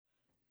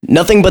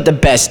Nothing but the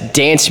best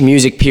dance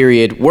music,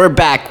 period. We're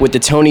back with the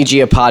Tony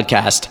Gia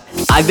Podcast.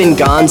 I've been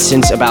gone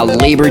since about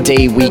Labor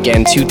Day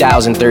weekend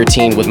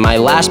 2013 with my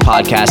last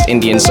podcast,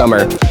 Indian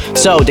Summer.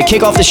 So, to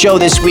kick off the show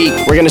this week,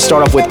 we're going to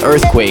start off with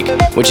Earthquake,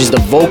 which is the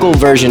vocal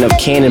version of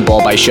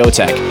Cannonball by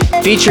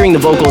Showtek, featuring the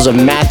vocals of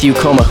Matthew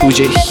Coma,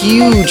 who's a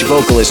huge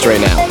vocalist right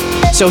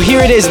now. So here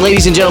it is,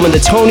 ladies and gentlemen, the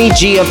Tony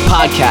Gia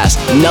Podcast.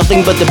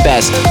 Nothing but the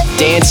best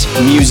dance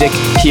music,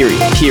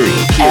 period.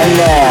 And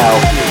now,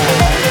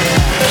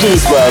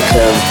 please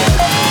welcome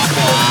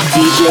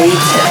DJ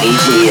Tony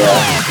Gia.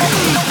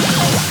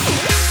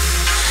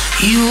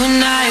 You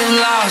and I have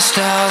lost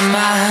our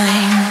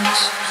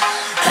minds.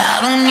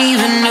 I don't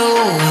even know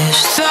which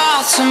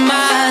thoughts are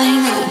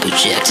mine,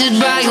 projected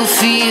by your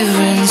fear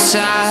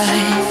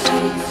inside.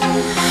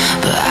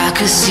 But I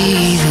could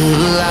see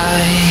the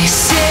light.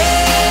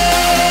 Say,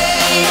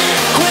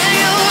 when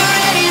you're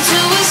ready to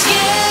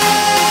escape,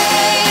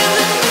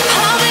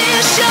 I'll be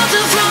a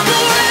shelter from the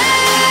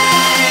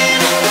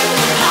rain.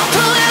 I'll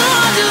pull you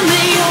under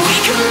me, and we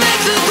can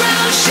make the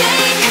ground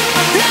shake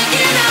like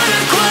an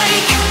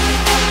earthquake.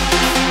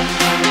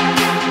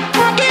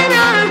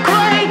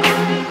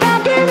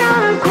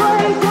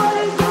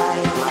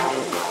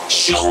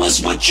 Show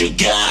us what you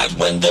got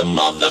when the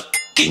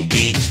motherfucking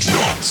beat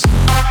drops.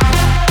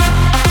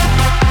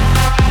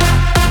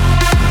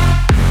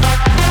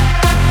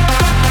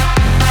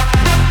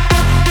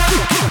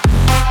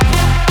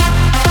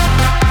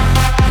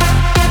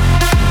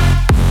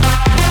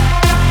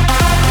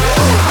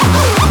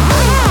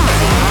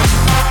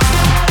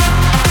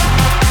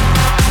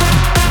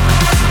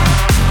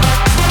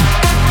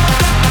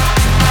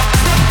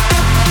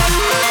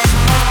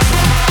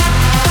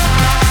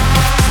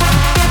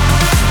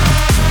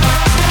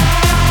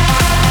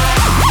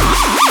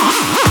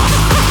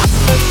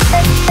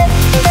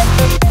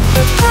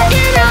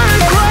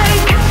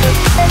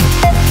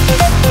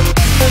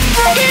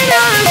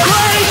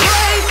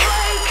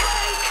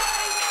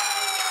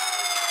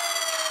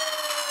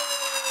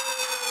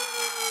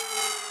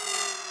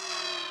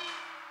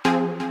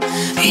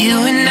 You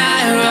and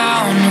I are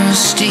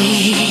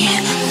honesty,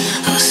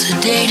 a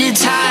sedated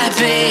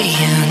type A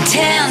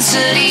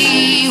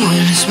intensity.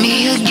 When it's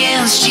me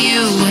against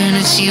you, when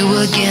it's you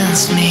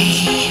against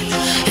me,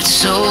 it's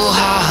so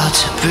hard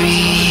to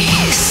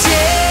breathe.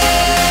 Say,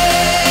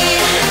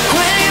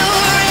 when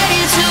you're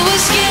ready to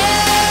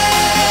escape,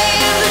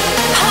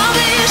 I'll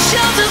be a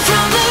shelter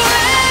from the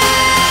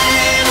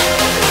rain.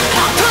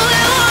 I'll pull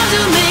you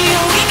under me,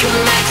 and we can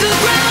make the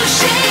ground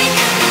shake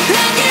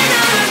like an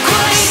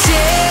earthquake.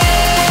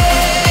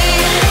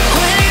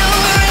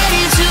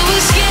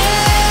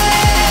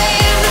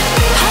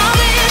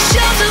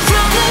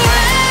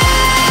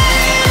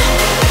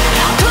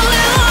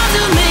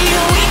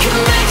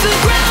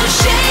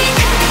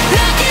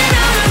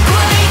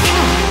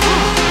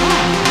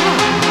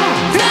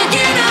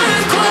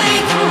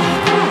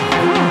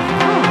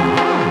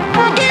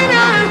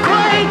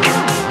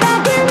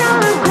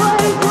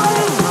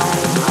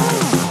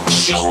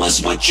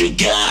 What you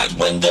got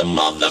when the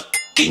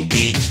motherfucking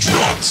beat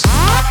drops.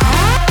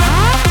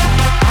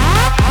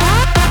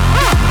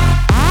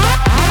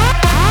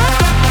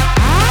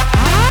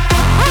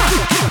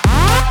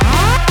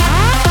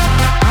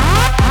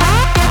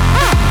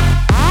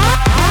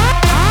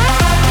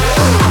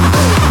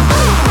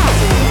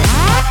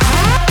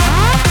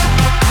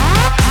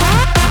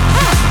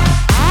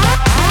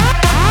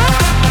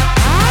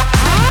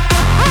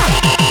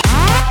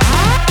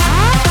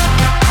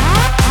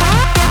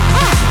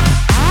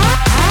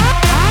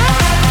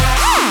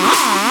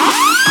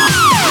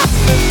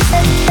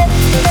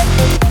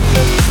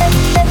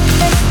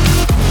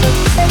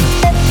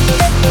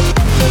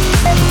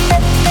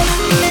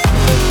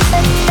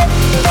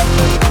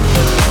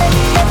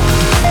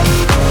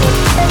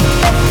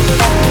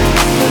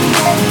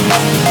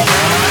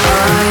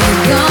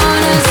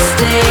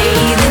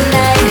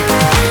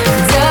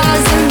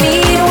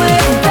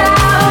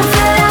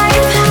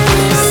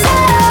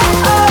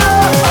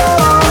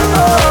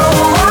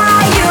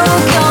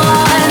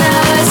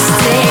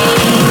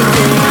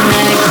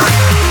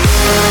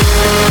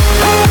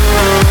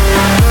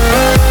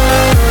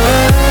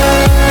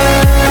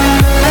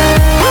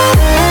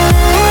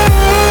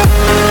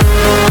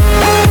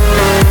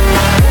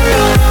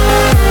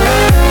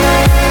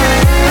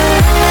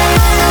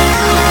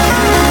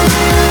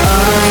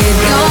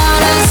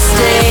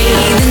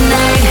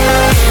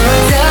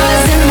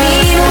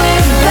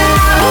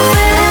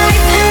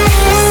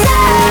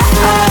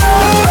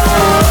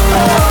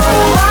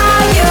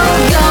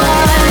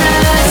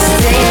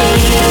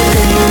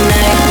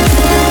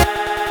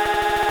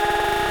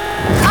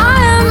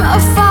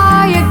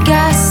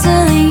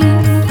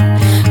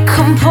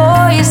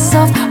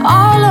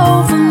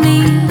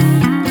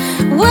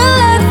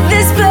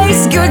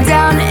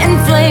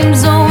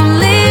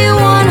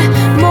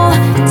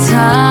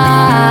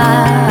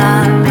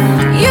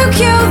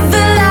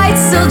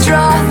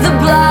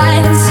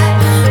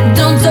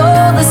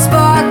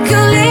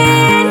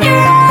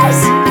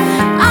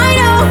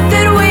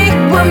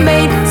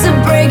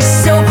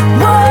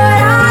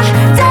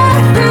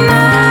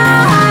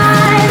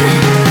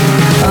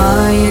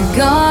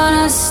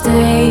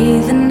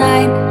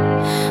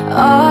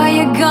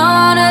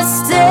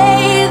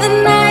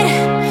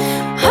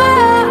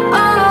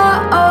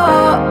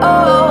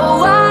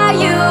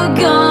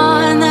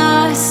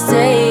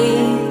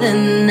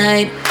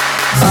 night?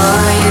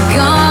 Are you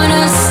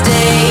gonna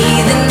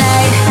stay the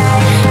night?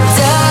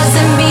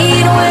 Doesn't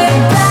mean we're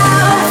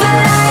bound for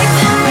life.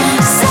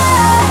 So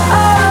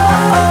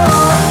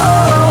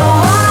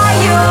are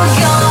you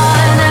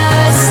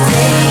gonna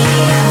stay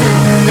the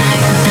night?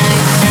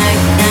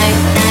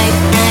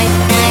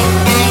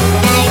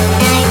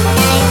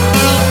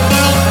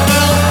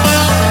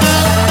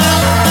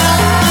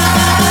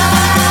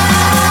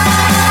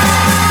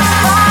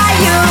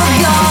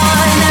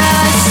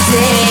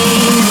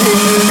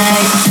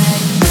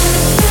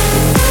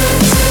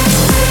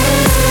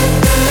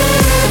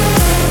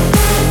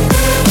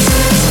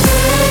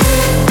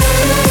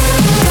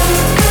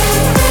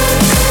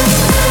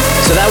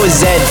 So that was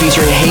Zed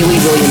featuring Haley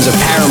Williams of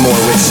Paramore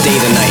with Stay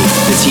the Night,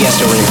 the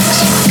Tiesto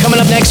remix. Coming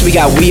up next, we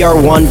got We Are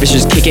One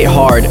versus Kick It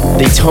Hard,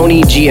 the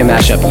Tony Gia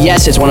mashup.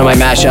 Yes, it's one of my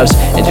mashups.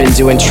 It's been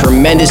doing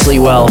tremendously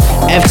well.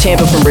 F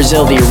Tampa from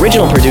Brazil, the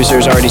original producer,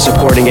 is already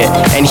supporting it.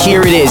 And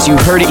here it is. You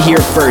heard it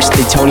here first,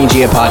 the Tony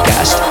Gia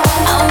Podcast.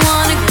 I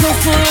wanna go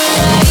for a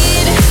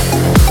ride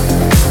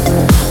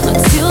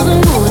until the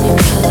morning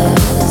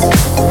comes.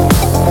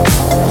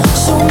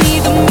 Show me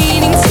the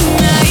meaning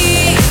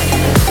tonight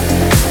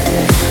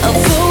of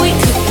what we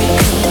could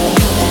become.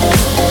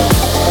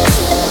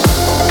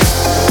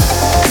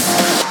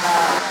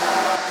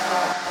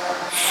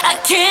 I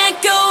can't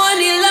go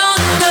any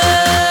longer.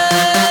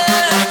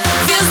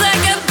 Feels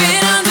like I've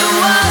been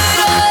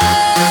underwater.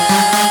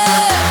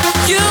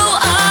 You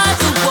are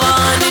the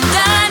one and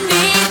I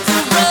need the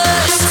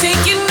rush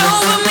taking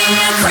over me.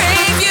 I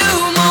crave you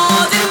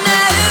more than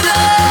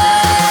ever.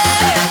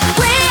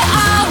 We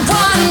are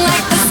one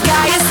like the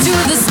sky is to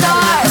the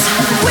stars.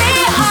 We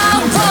are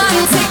one,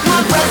 take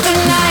my breath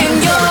and I am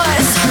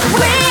yours.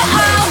 We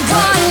are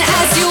one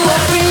as you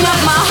open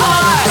up my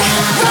heart.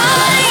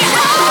 Running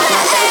out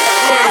of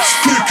air. Let's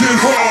kick it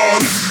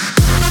hard.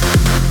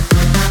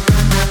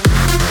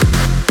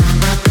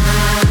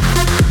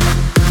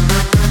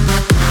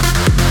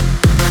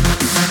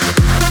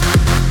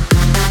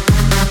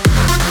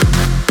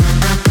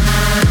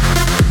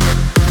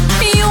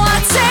 You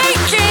are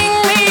taking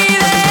me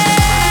there.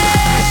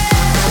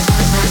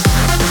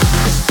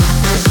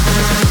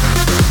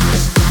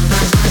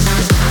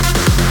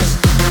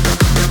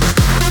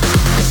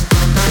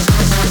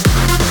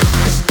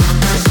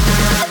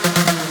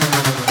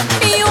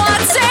 You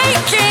are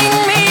taking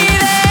me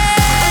there.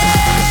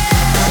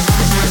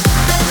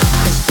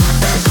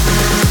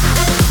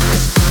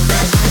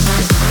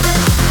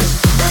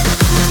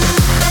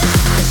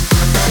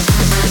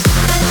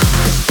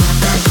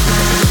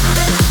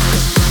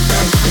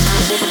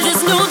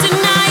 There's no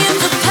denying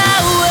the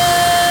power,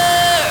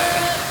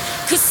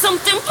 'cause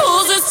something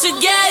pulls us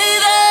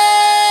together.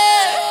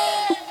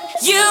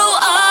 You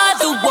are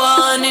the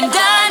one and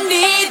I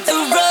need the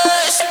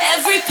rush.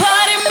 Every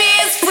part of me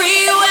is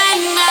free when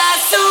I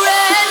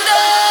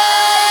surrender.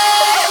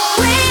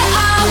 We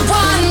are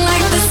one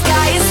like the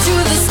sky is to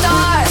the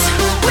stars.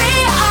 We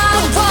are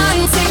one,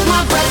 take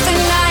my breath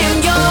and I am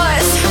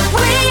yours.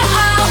 We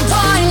are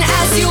one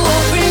as you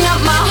open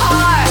up my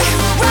heart.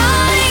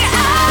 Running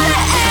out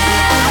of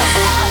air.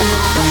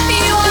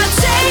 You are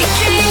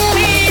taking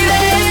me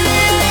there.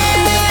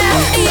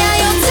 Yeah,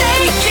 you're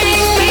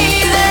taking me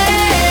there.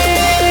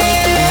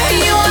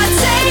 You are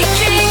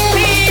taking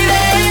me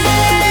there.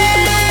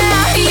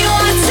 You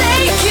are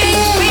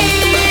taking me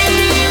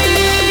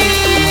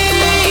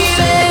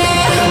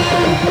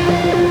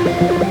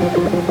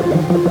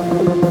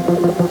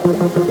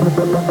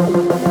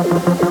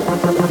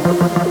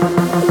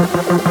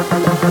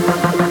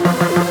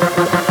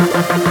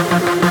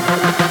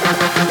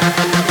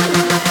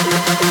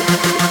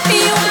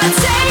You are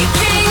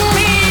taking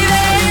me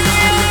there.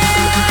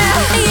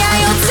 Yeah,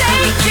 you're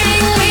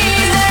taking me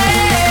there.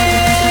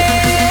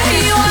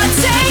 You are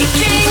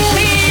taking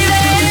me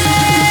there.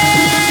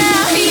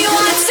 You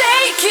are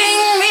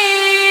taking me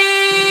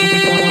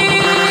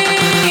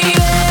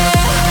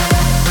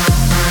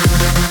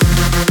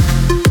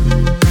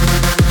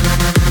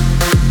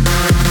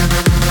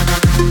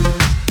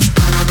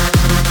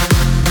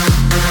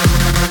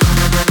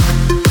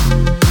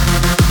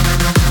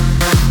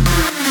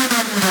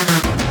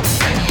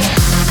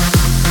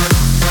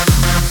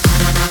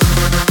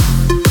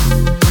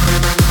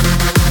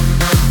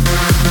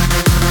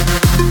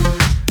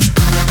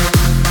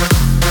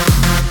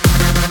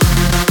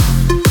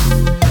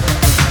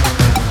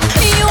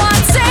You are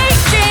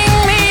taking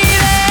me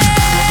there.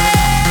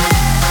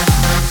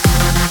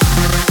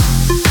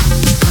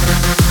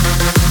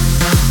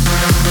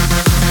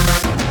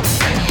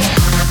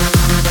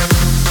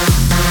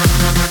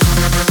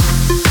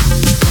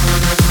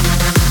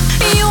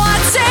 You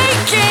are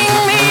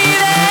taking me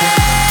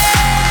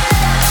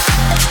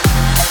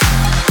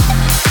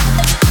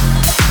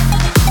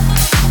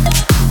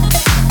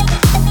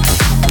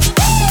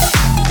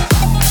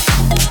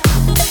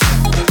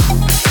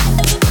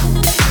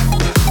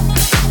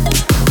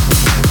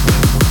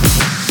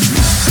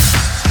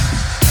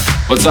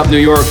What's up, New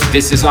York?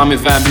 This is Amit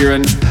Van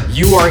Buren.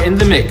 You are in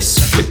the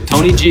mix with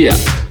Tony Gia.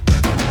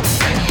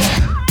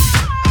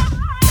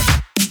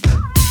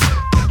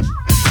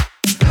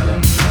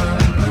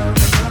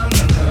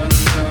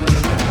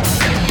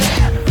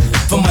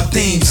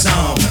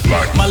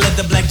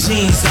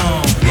 jeans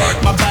on.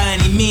 My by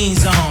any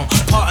means on.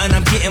 Part and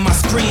I'm getting my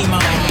scream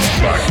on.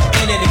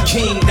 Into the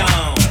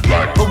kingdom.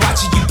 But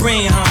watch it, you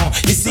bring home.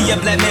 You see a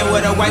black man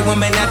with a white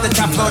woman at the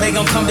top floor, they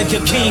gon' come to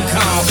kill King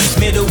Kong.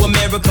 Middle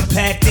America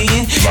packed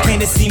in.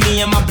 Can't see me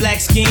in my black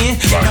skin.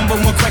 Number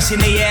one question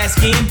they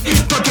asking.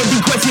 Fuck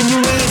every question you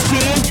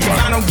asking. If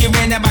I don't get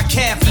ran at by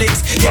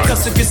Catholics, here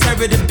comes the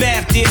conservative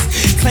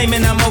Baptists,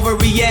 claiming I'm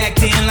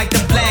overreacting like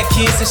the black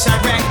kids in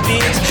Chirac,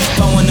 bitch.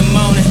 4 in the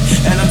morning,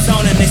 and I'm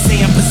zoning, they say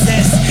I'm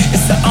possessed.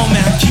 It's an omen,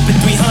 I keep it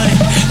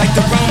 300. Like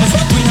the Romans,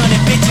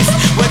 300 bitches.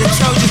 Where the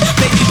Trojans,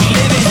 baby, we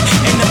living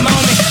in the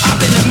moment. I've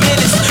been a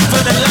menace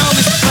for the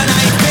longest, but I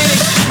ain't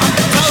finished. I'm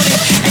devoted,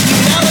 and you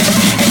know it,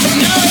 and you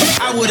know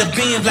it. I would've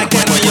been like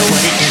that on your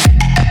way.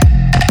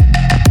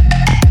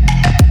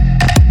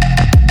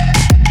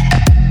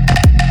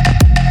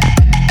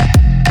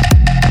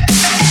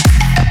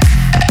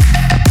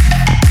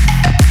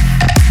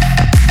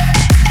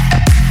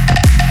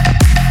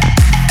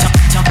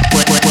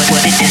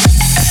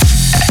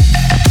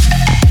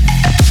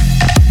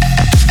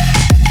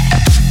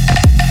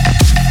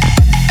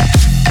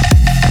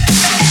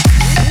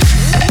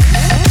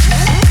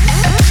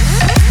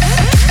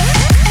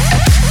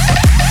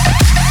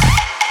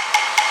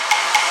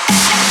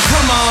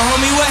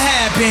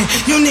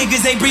 You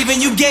niggas ain't breathing,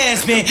 you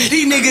gasping.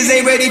 These niggas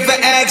ain't ready for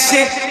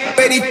action.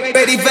 Ready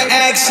for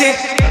action.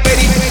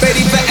 Ready for action.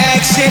 Ready for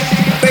action.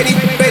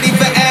 Ready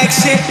for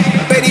action.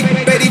 Ready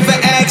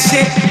for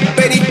action.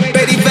 Ready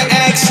for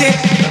action.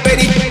 Ready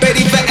for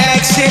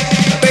action.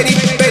 Ready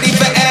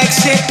for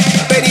action.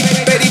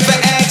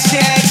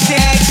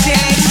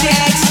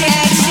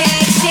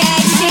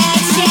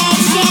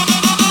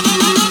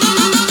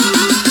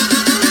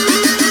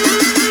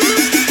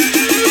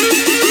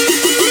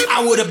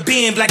 I would've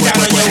been blacked out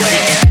on your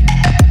ass.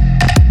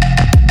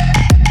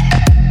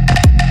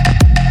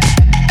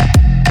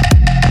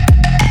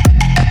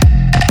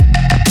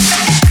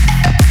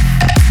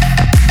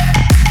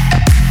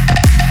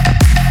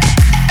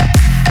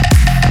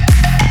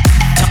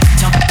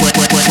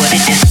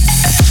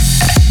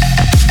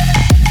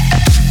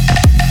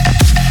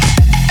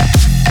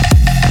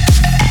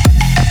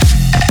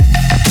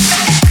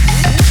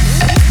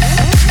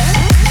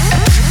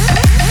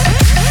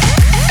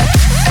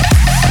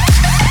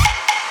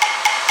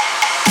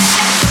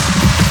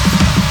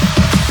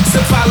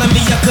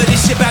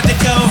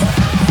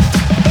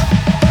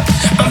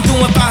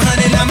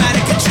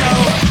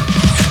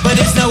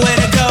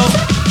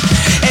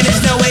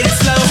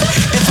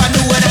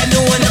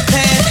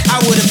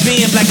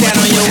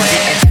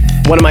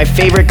 One of my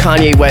favorite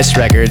Kanye West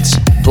records,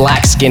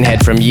 Black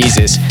Skinhead from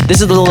Yeezus.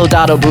 This is the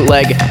Lodato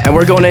bootleg, and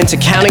we're going into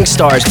Counting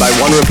Stars by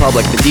One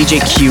Republic, the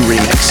DJ Q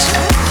remix.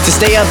 To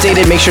stay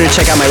updated, make sure to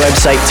check out my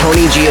website,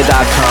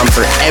 TonyGia.com,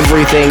 for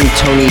everything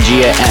Tony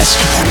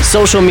Gia-esque.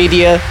 Social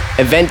media,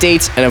 event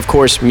dates, and of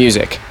course,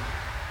 music.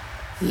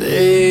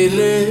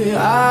 Lately,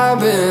 I've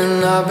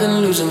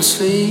been losing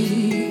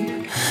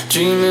sleep,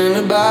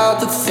 dreaming about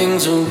the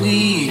things that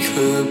we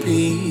could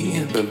be.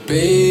 But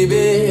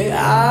baby,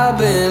 I've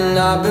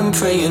been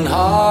praying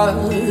hard.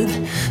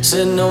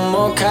 Said no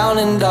more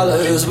counting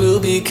dollars, we'll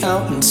be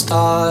counting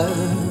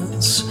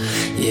stars.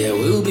 Yeah,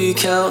 we'll be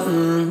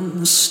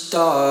counting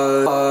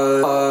stars.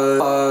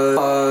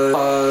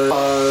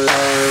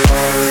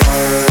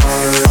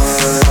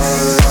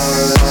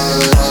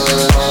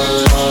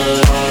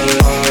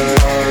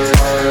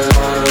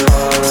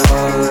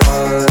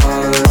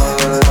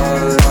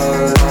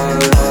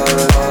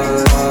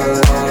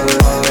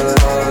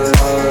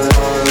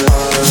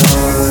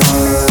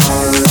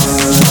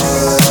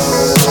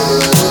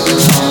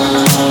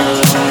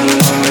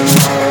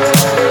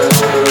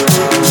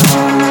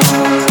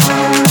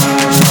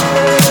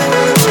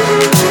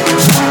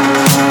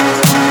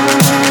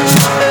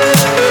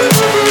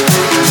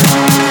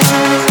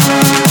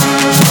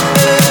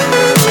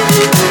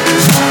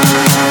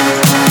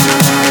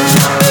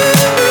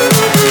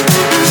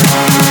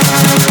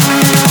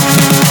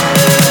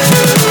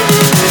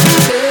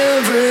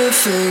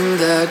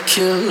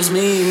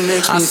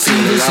 I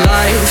feel this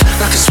life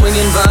like a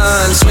swinging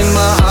vine. Swing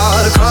my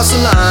heart across the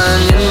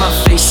line. In my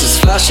face is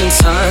flashing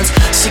signs.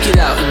 Seek it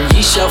out and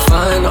ye shall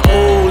find.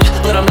 Old,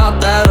 but I'm not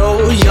that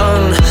old.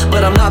 Young,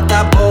 but I'm not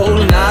that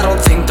bold. And I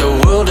don't think the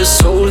world is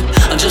sold.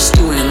 I'm just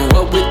doing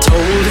what we're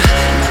told.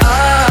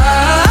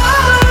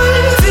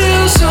 I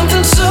feel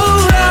something so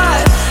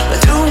right,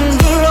 but doing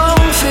the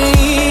wrong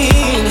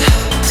thing.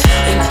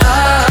 And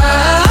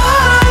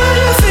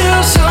I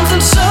feel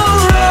something so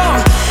wrong,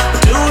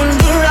 but doing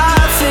the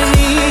right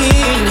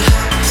thing.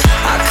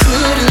 I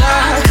could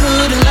lie.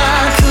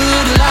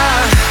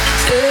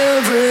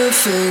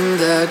 Everything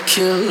that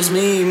kills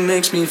me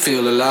makes me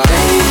feel alive.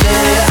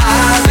 Lately,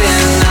 I've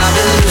been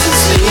losing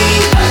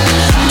sleep,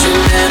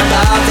 dreaming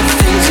about the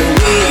things that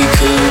we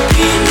could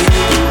be.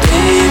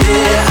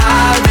 Baby,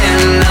 I've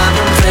been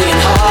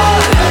praying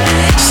hard.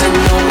 Said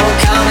no more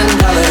counting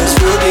dollars,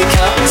 we'll be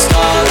counting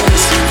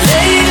stars.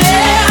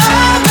 Lately,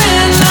 I've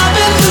been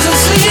losing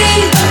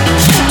sleep,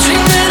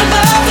 dreaming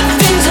about the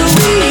things that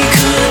we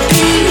could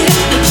be.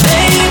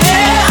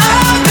 Baby,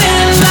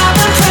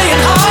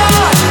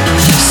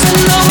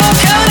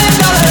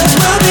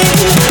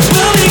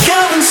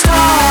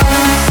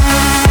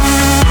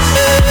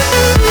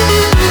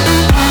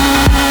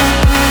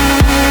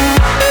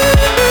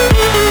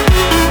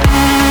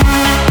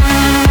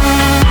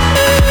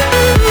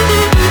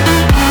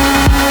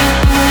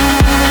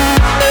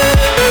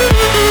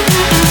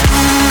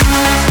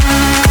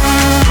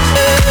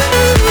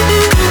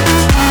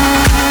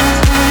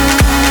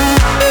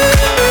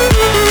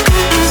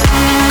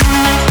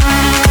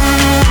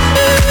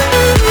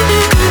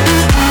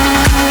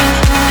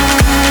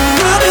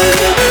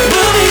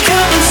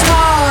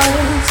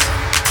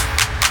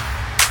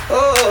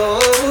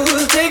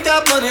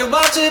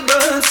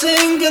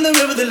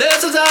 the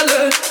lessons I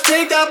learned.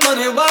 Take that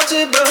money, watch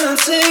it burn.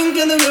 Sing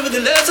in the river,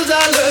 the lessons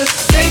I learned.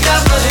 Take that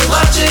money,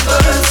 watch it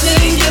burn.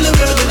 Sing in the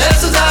river, the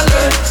lessons I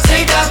learned.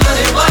 Take that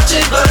money, watch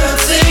it burn.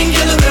 Sing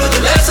in the river, the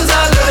lessons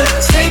I learned.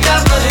 Take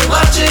that money,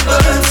 watch it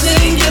burn.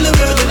 Sing in the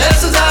river, the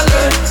lessons I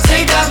learned.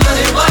 Take that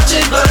money, watch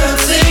it burn.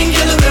 Sing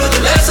in the river,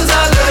 the lessons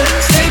I learned.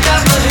 Take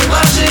that money,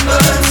 watch it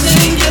burn.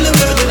 Sing in the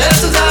river, the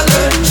lessons I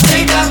learned.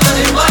 Take that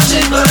money, watch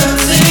it burn.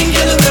 Sing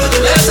in the river,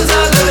 the lessons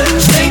I learned.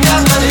 Take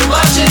that money,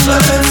 watch it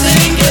burn.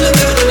 Sing in the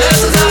river, the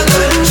lessons I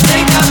learned.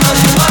 Take that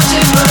money, watch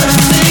it burn.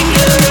 Sing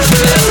in the river,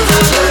 the lessons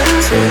I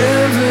learned.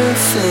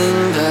 Everything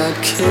that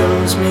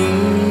kills me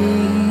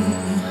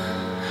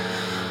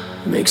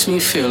makes me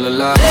feel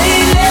alive.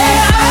 Lately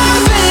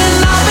I've been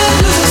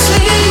losing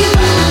sleep,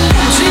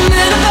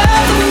 dreaming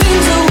about the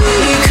things that we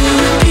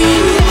could be.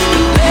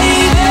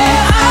 Baby,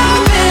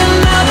 I've been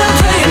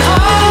praying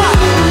hard,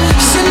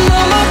 sitting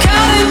on my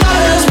counting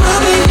dollars.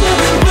 We'll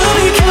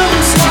be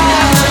counting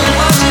stars.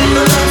 Watch it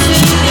burn,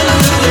 sing in the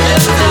river, the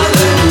lessons I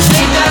learned.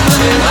 Take that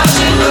money, watch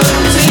it burn,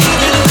 sing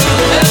in the river,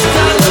 the lessons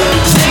I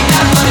learned. Take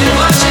that money,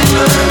 watch it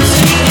burn,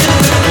 sing in the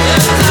river, the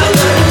lessons I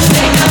learned.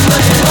 Take that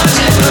money, watch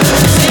it burn,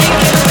 sing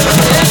in the river,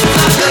 the lessons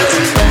I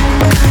learned.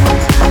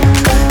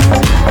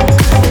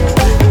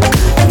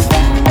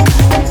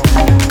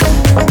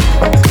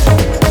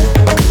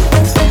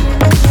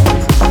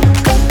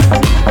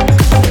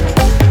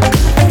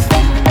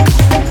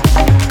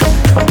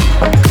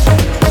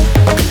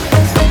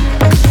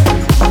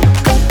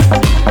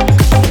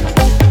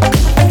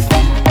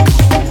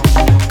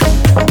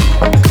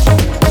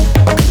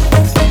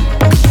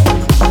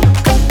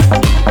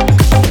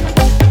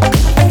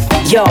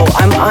 Yo,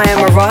 I'm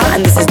Ayamara,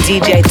 and this is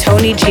DJ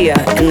Tony Gia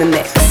in the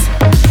mix.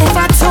 If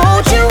I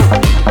told you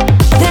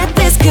that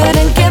this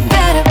couldn't get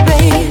better,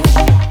 babe,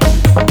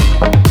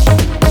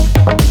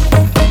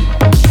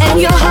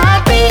 and your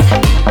heartbeat,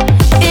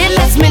 it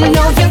lets me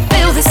know you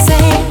feel the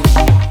same.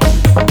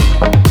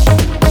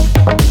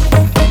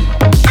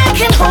 I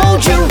can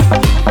hold you,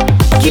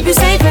 keep you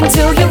safe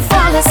until you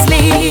fall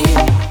asleep.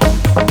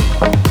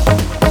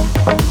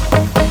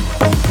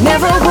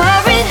 Never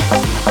worry,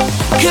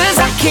 'cause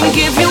I can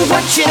give you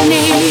what you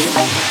need.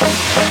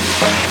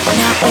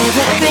 Now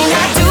everything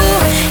I do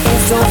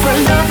is over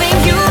loving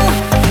you.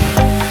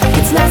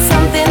 It's not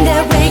something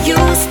that we're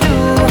used to.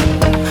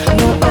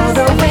 No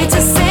other way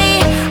to say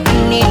I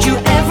need you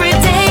every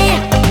day.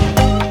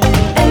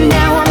 And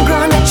now I'm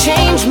gonna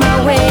change my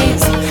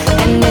ways,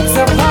 and it's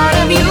a part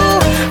of you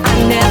I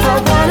never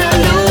wanna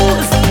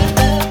lose.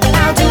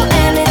 I'll do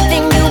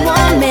anything you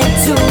want me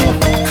to,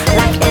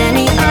 like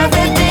any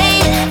other day.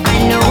 I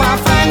know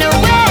I'll find a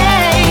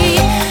way.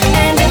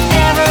 And if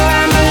ever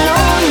I'm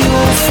alone,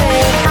 you'll say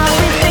I'll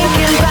be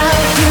thinking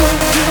about you.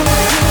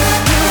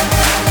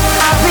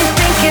 I'll be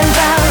thinking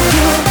about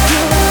you.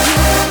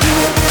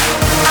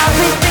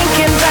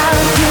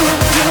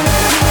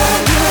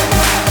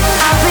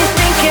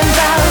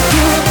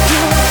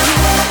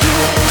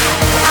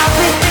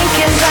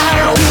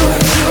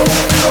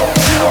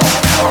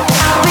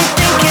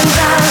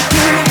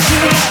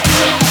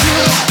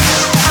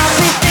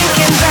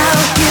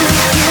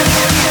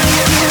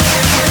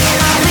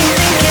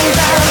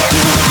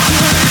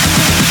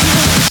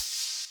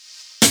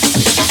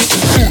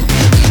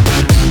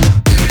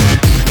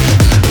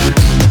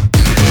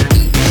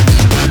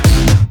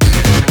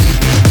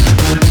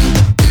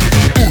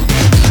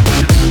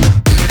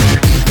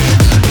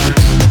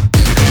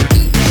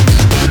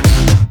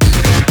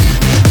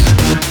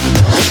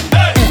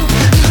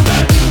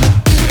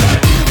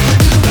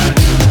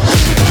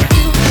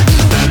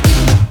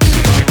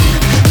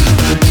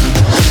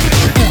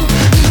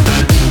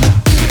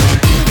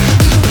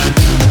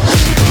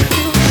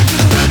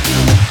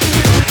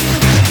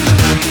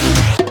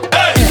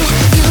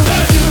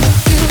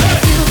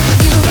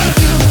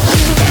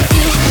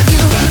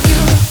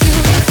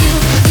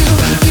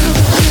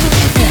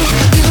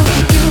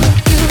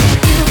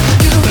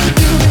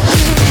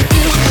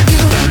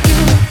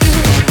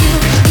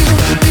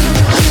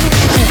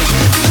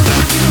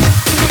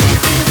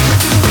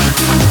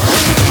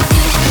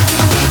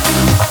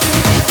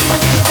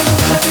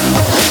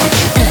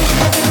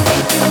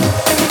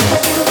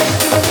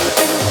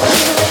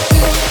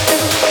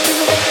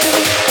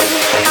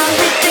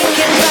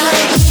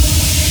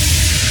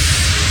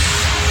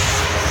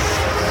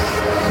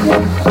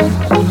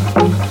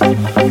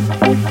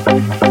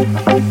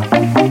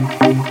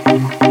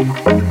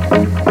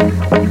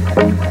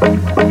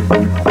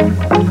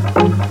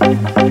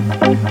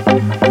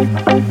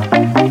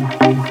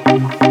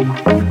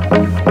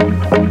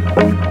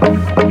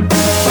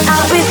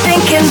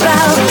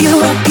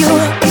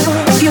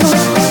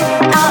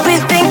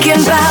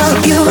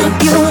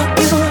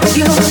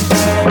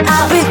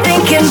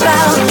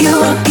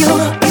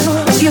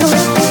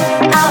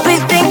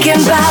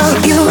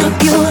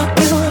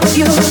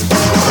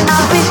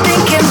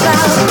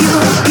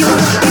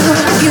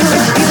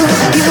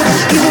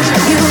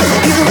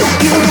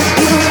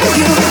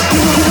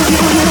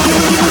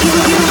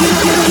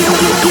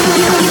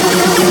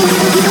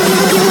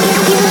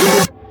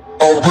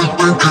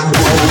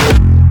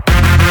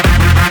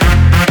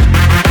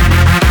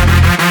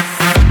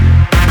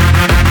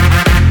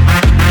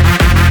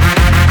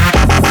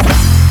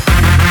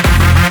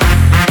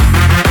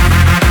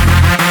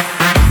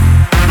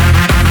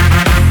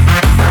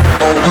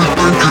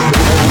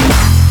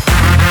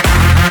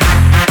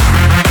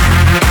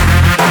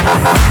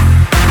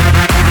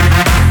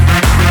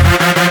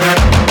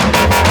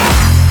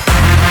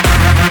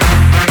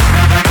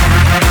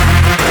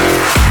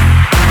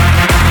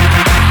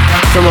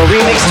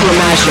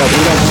 mashup,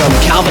 we went from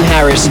Calvin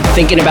Harris,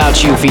 Thinking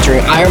About You featuring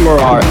Ira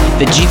Morar,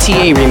 the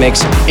GTA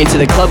remix, into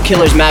the Club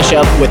Killers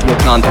mashup with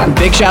Wakanda.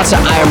 Big shouts to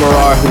Ira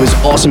Morar, who was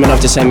awesome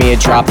enough to send me a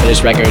drop for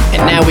this record.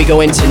 And now we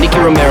go into Nicky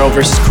Romero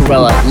versus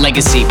Cruella,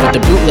 Legacy, with the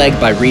bootleg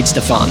by Reed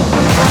Stefan.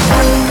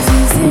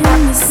 Roses in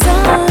the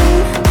sun,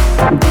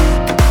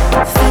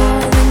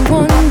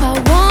 falling one by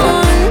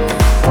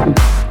one.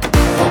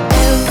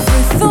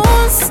 Every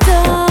thought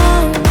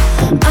stopped.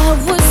 I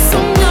was so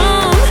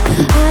numb,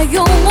 I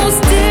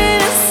almost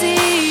didn't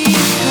see it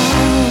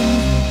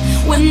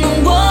come. When the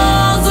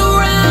walls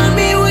around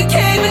me were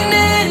caving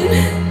in,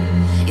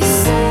 you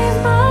saved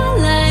my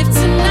life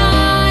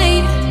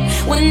tonight.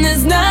 When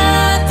there's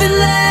nothing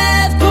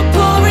left but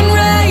pouring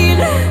rain,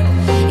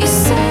 you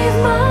saved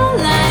my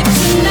life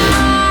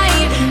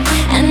tonight.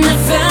 And I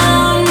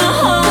found my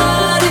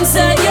heart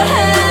inside your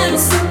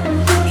hands.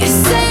 You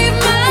saved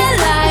my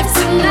life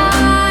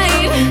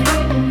tonight.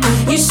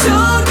 You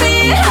showed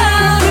me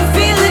how to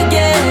feel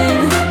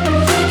again.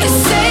 You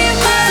saved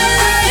my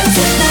life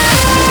tonight.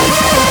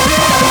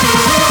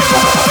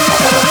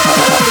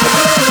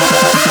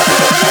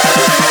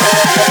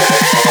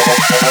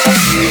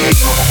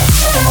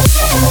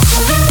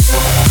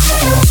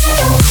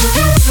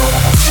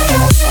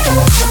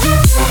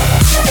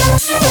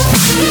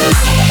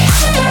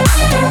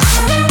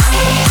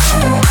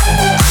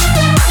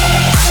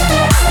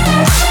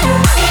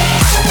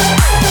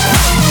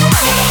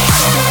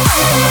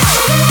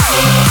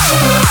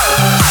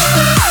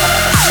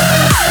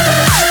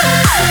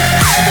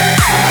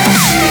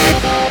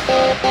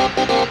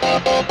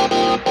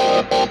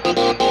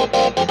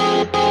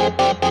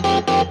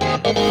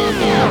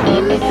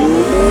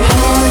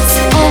 Hearts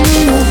on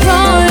the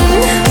run,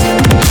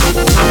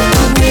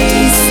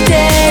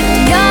 wasted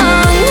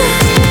young.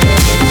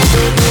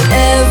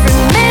 Every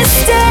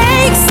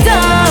mistake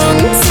stung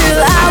till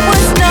I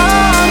was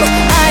numb.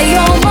 I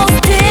almost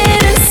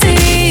didn't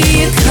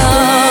see it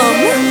come.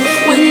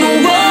 When the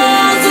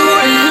walls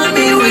around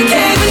me were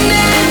caving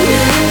in,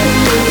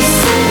 you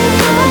saved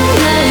my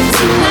life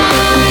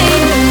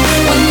tonight.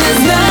 When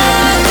there's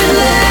nothing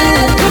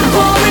left but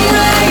pouring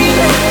rain,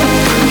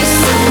 you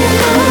saved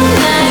my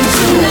life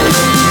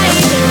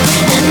tonight.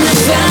 And I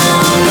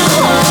found my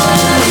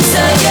heart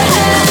inside your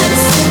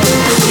hands.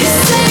 You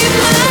saved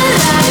my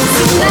life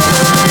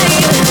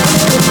tonight.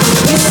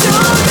 You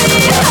showed me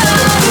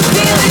how to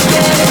feel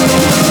again.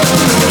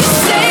 You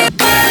saved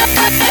my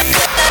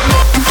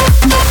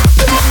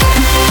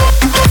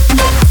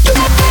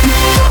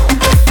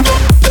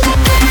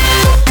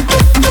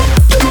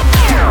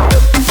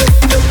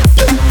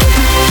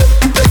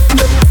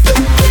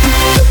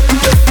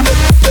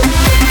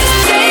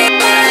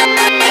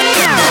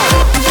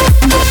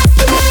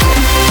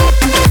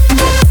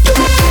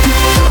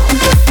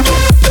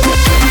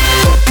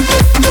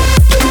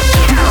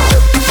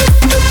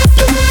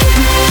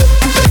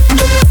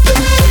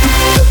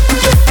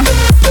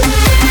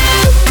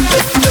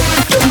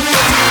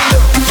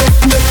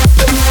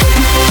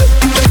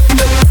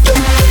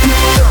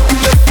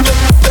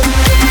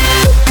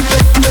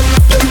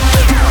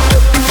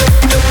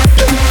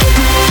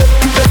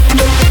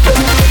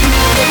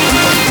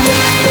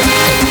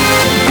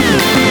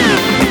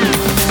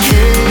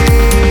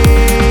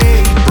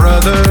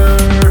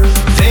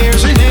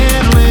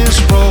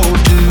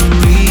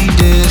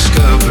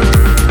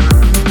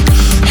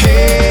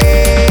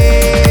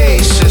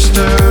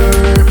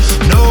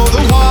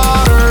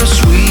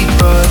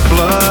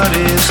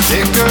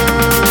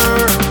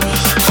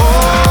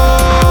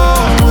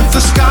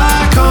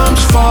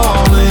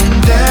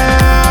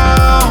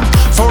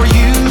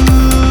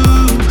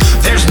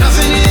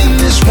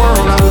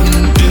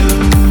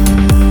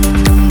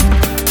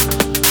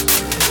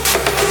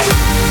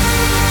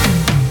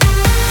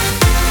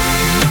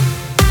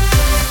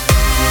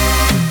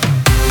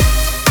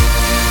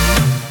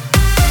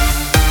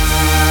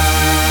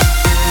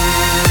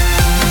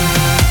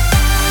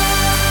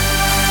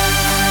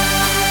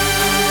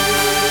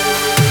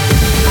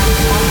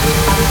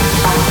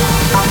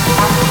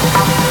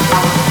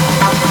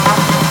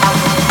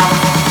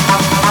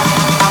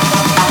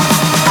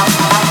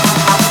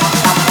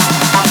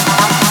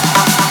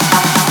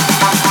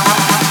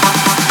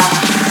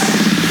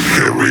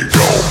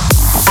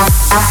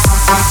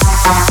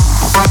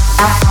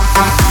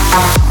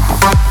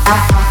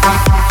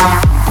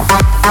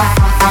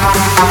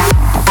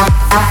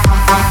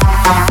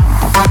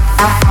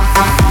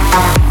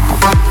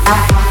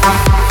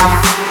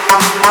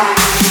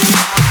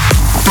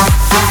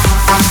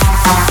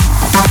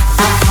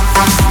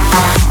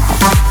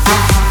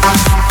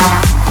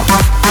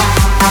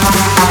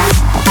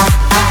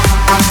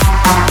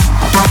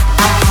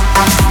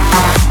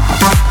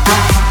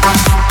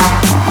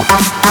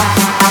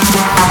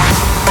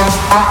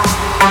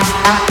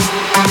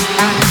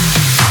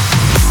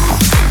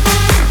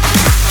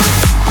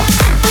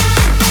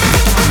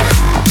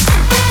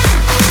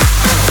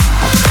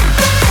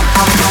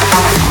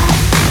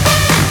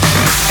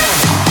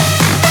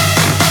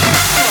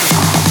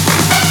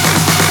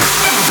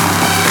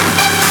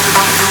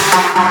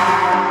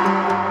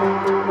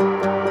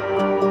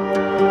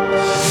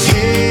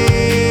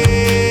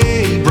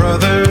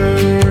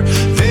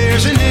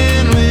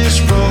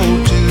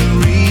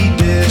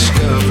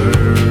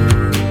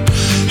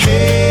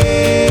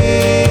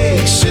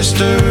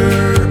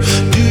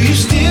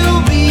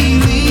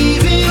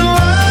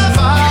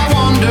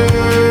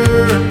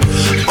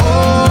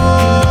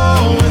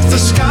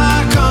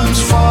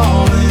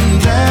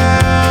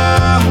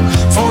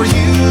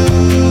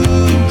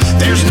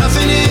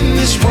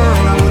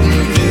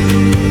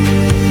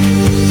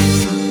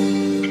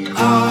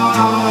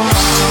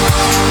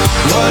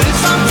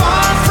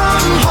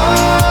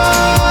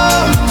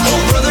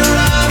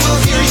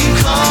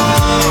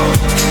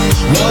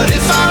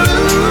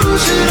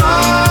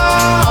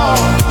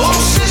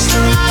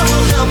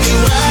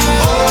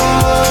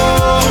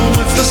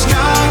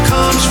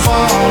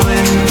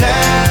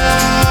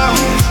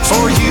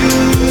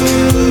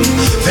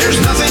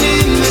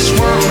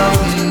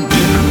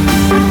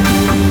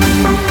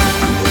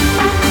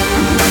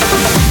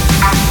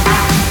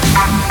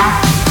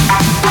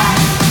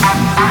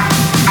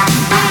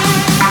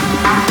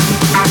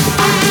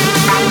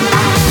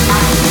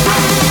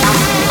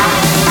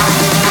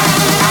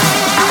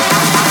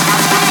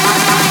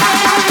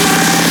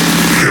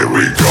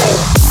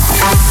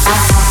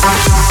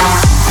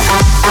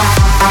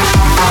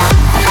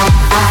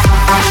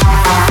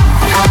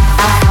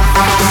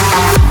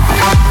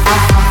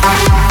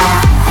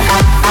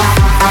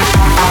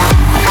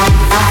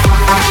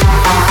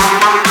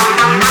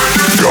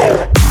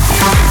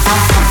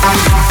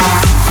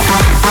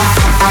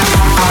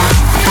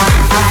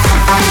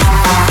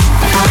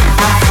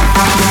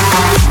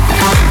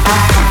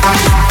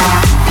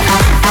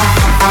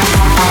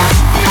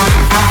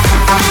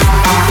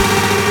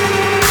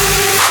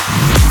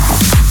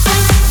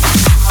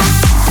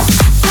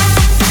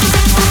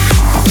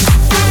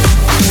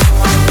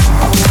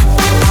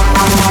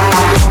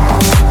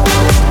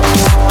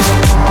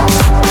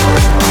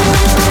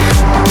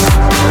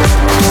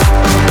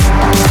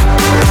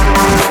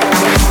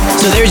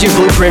here's your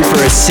blueprint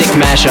for a sick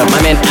mashup. My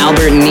man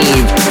Albert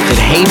Neve did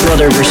Hey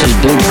Brother versus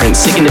Blueprint,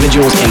 Sick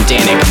Individuals, and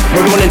Danik.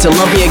 We're going into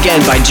Love Me Again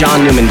by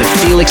John Newman, the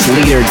Felix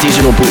Leader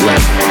digital bootleg.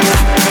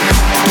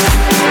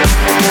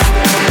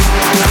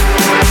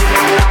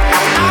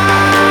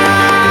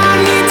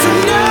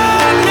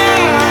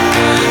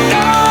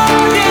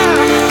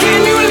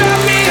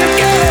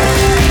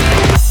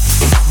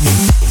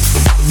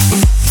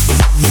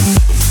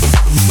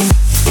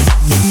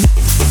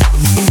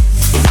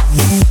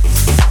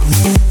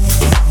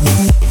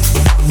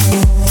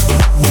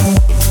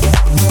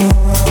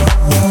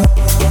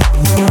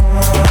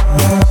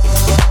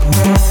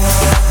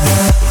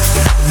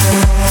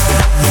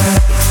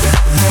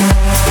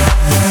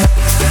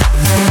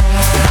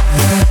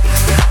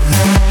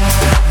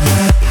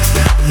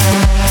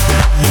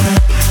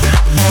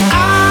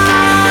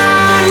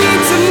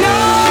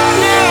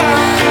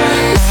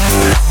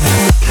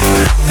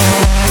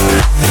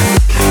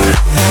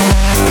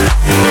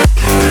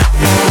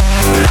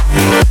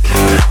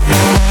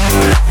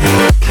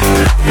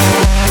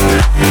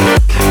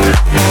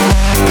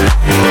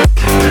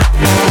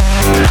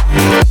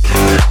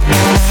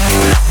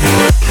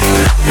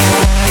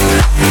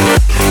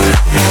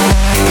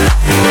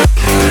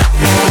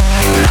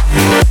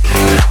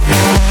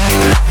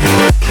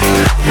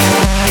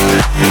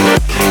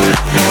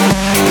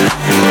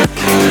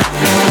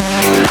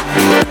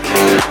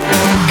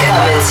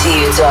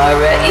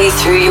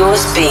 Through your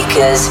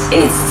speakers,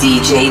 it's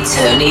DJ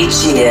Tony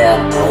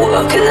Gia.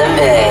 Work in the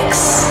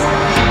mix.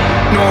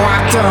 No, I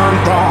done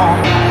wrong.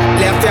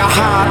 Left your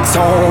heart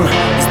torn.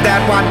 Is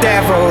that what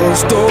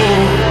devils do?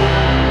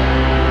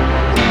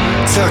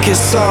 Took you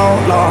so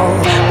long,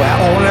 where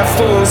only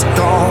fools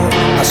go.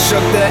 I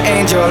shook the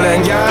angel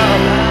in you.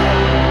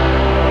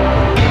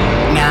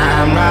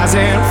 Now I'm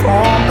rising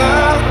from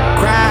the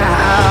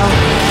ground,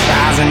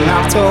 rising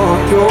up to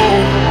you.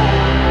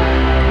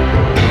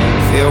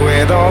 Filled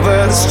with all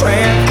the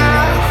strength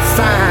I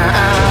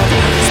find,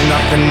 there's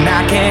nothing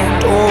I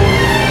can't do.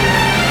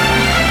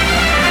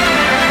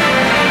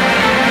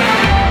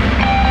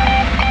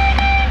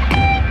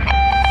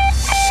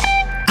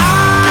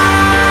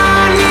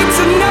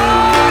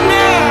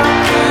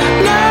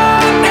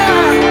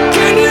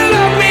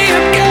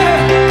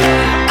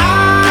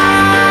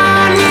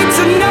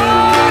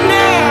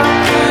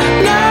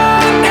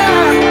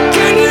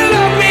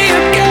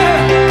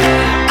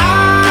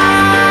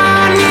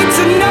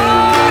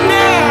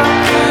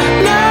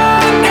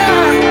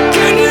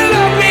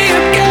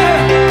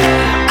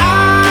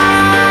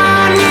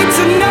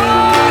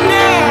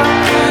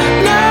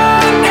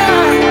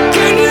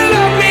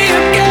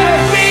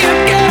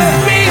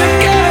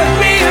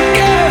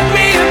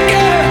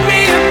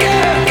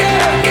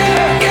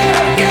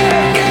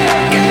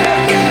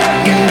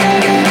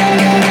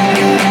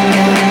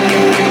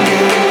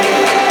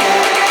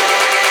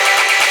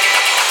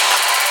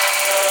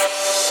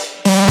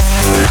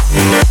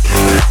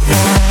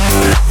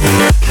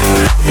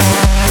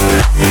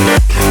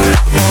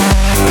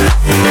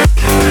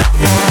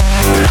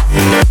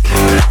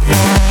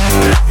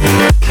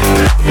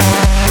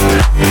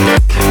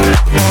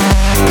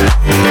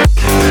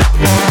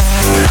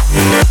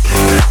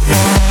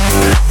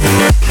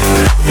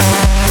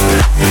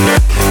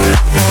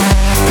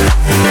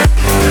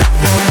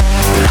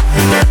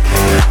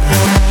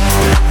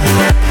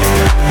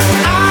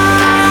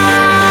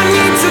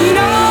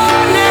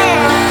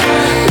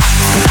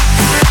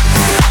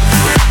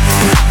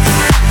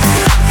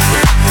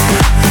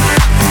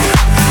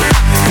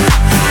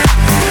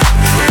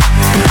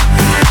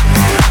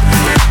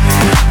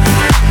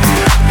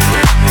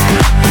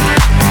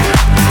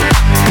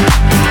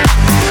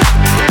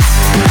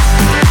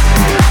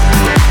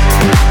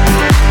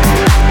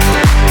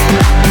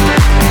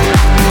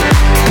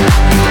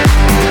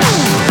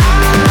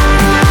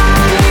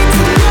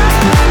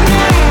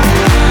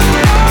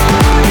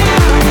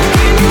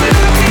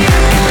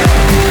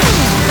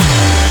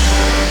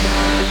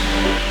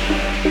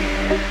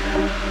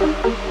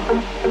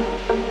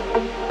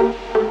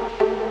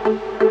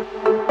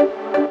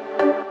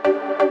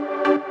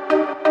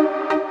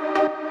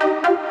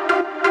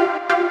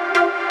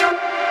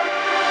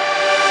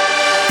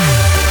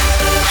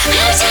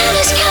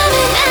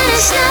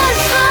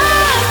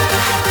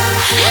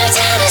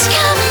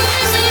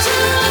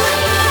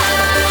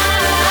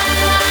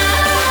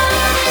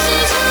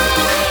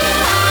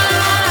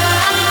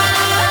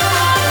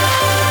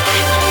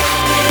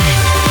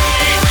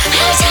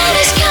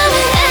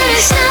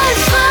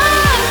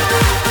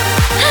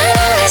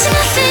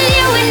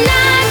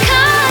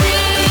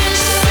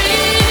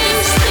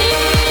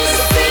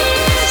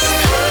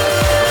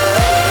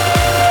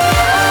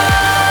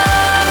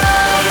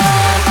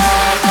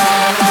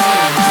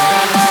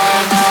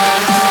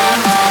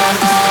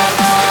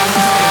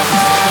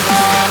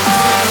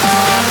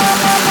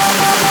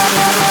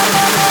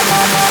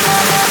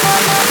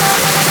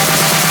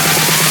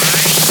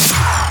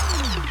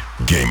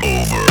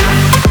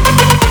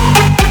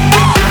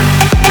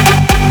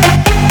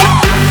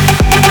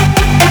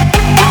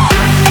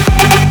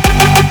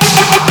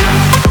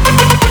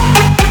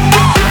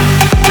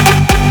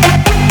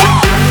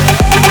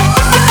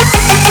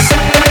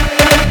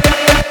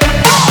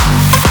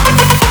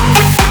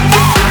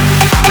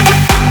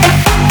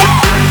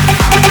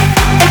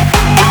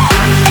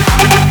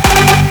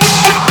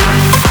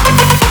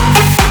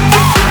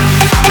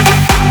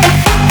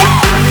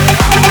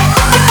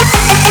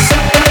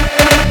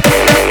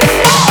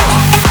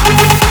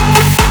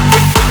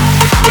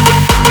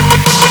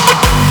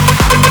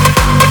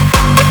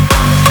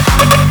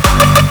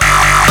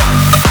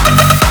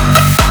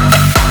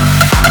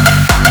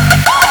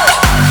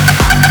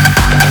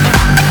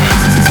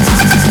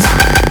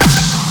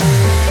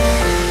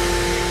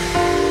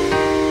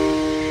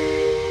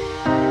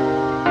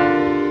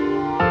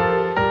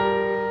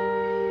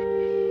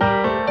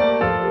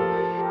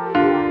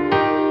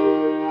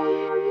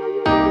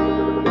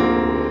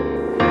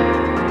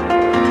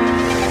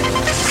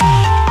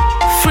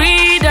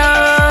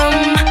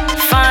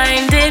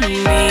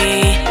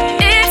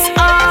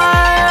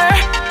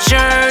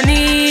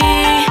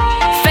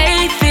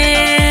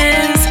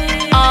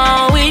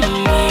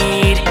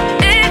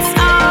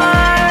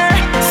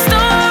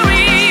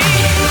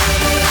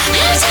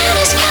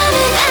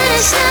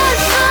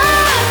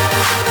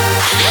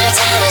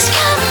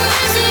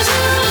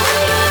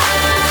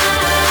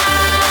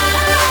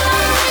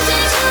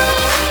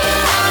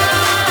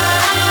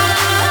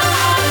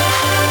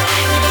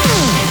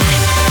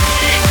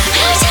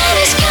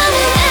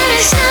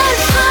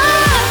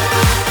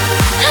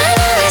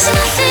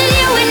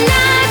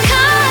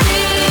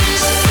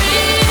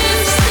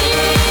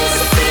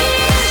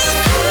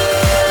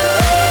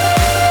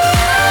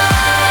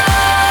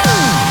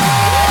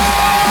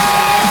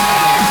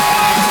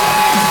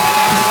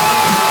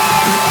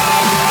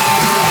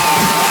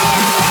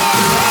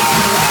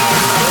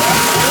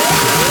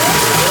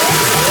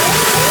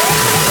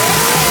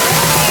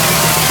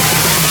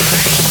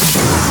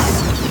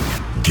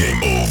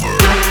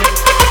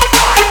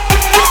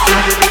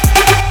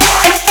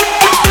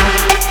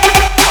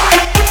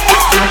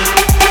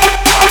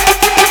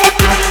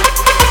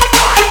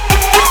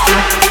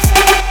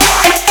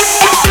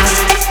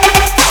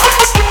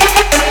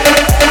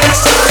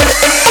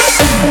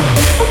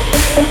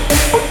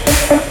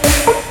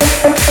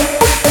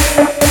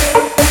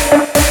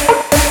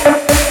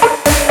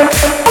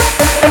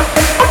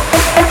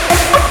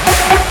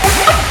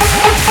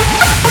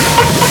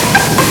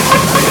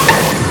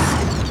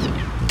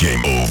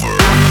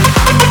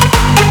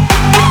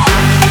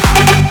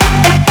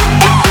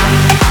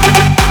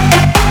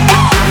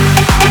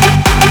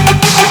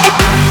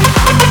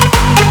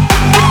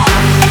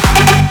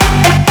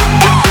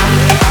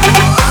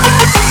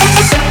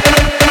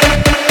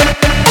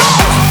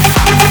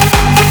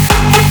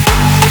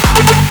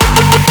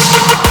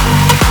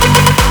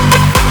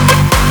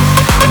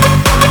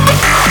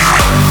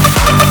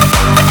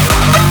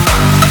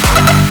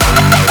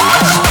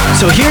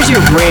 So here's your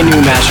brand new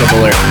mashup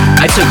alert.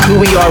 I took Who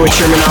We Are with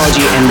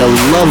Terminology and the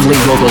lovely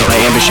vocals by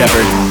Amber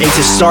Shepherd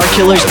into Star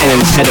Killers and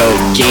Impedo,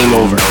 Game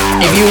Over.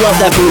 If you love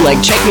that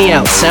bootleg, check me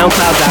out,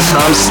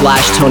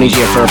 soundcloud.com/Tony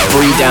Gia for a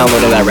free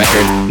download of that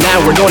record.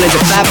 Now we're going into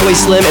Fatboy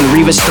Slim and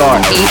Reva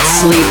Starr, Eat,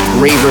 Sleep,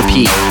 Rave,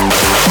 Repeat.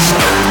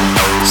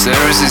 So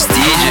there was this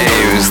DJ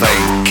who was like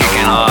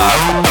kicking off.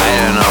 I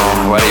don't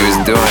know what he was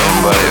doing,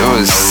 but it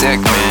was sick,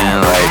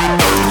 man. Like,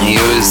 he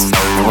was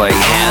like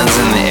hands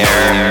in the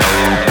air.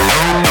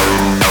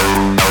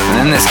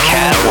 And then this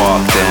cat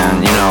walked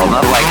in, you know,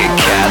 not like a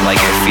cat, like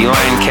a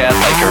feline cat,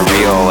 like a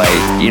real,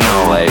 like, you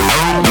know what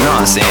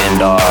I'm saying,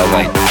 dog,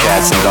 like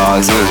cats and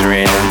dogs. It was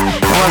raining.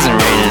 It wasn't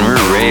raining, we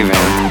were raving.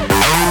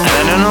 And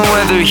I don't know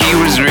whether he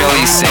was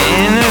really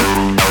saying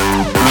it.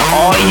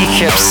 All he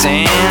kept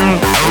saying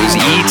was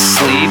eat,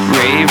 sleep,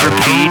 rave,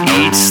 repeat,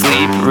 eat,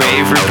 sleep,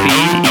 rave,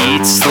 repeat,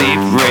 eat, sleep,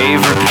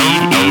 rave,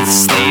 repeat, eat,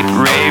 sleep,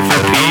 rave,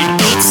 repeat,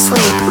 eat,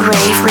 sleep,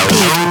 rave,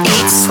 repeat,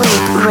 eat,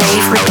 sleep,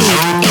 rave,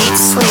 repeat, eat,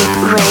 sleep,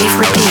 rave,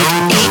 repeat,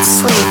 eat, sleep, rave, repeat, eat,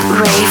 sleep,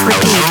 rave,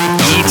 repeat,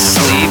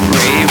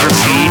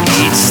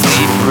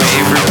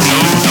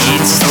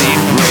 eat,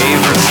 sleep, rave, repeat, eat, sleep,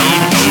 rave,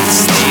 repeat,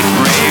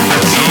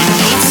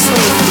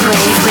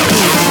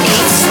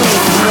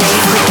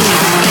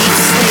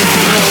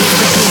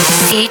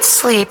 eat, sleep, rave, repeat, eat,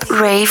 sleep, rave, repeat, eat, sleep,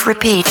 rave, repeat, eat, sleep, rave,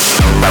 repeat,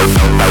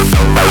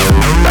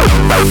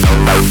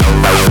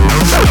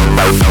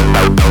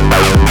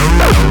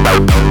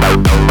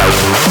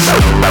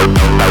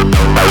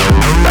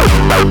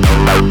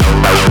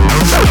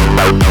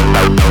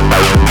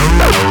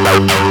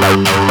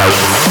 eat,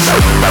 sleep,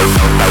 rave,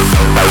 repeat.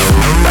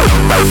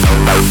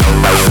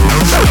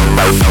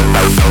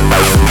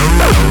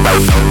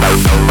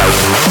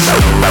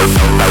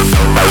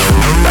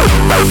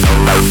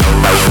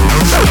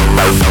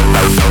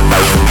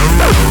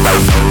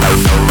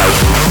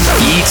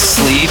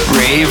 sleep,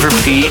 rave,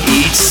 repeat,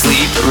 eat,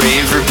 sleep,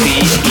 rave,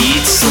 repeat,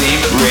 eat,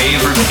 sleep,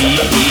 rave,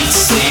 repeat, eat,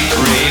 sleep,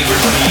 rave,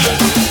 repeat.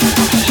 Eat, sleep,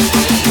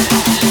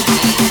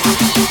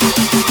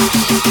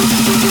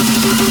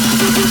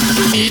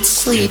 rave, repeat. Eat,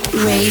 sleep,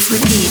 rave,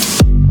 repeat.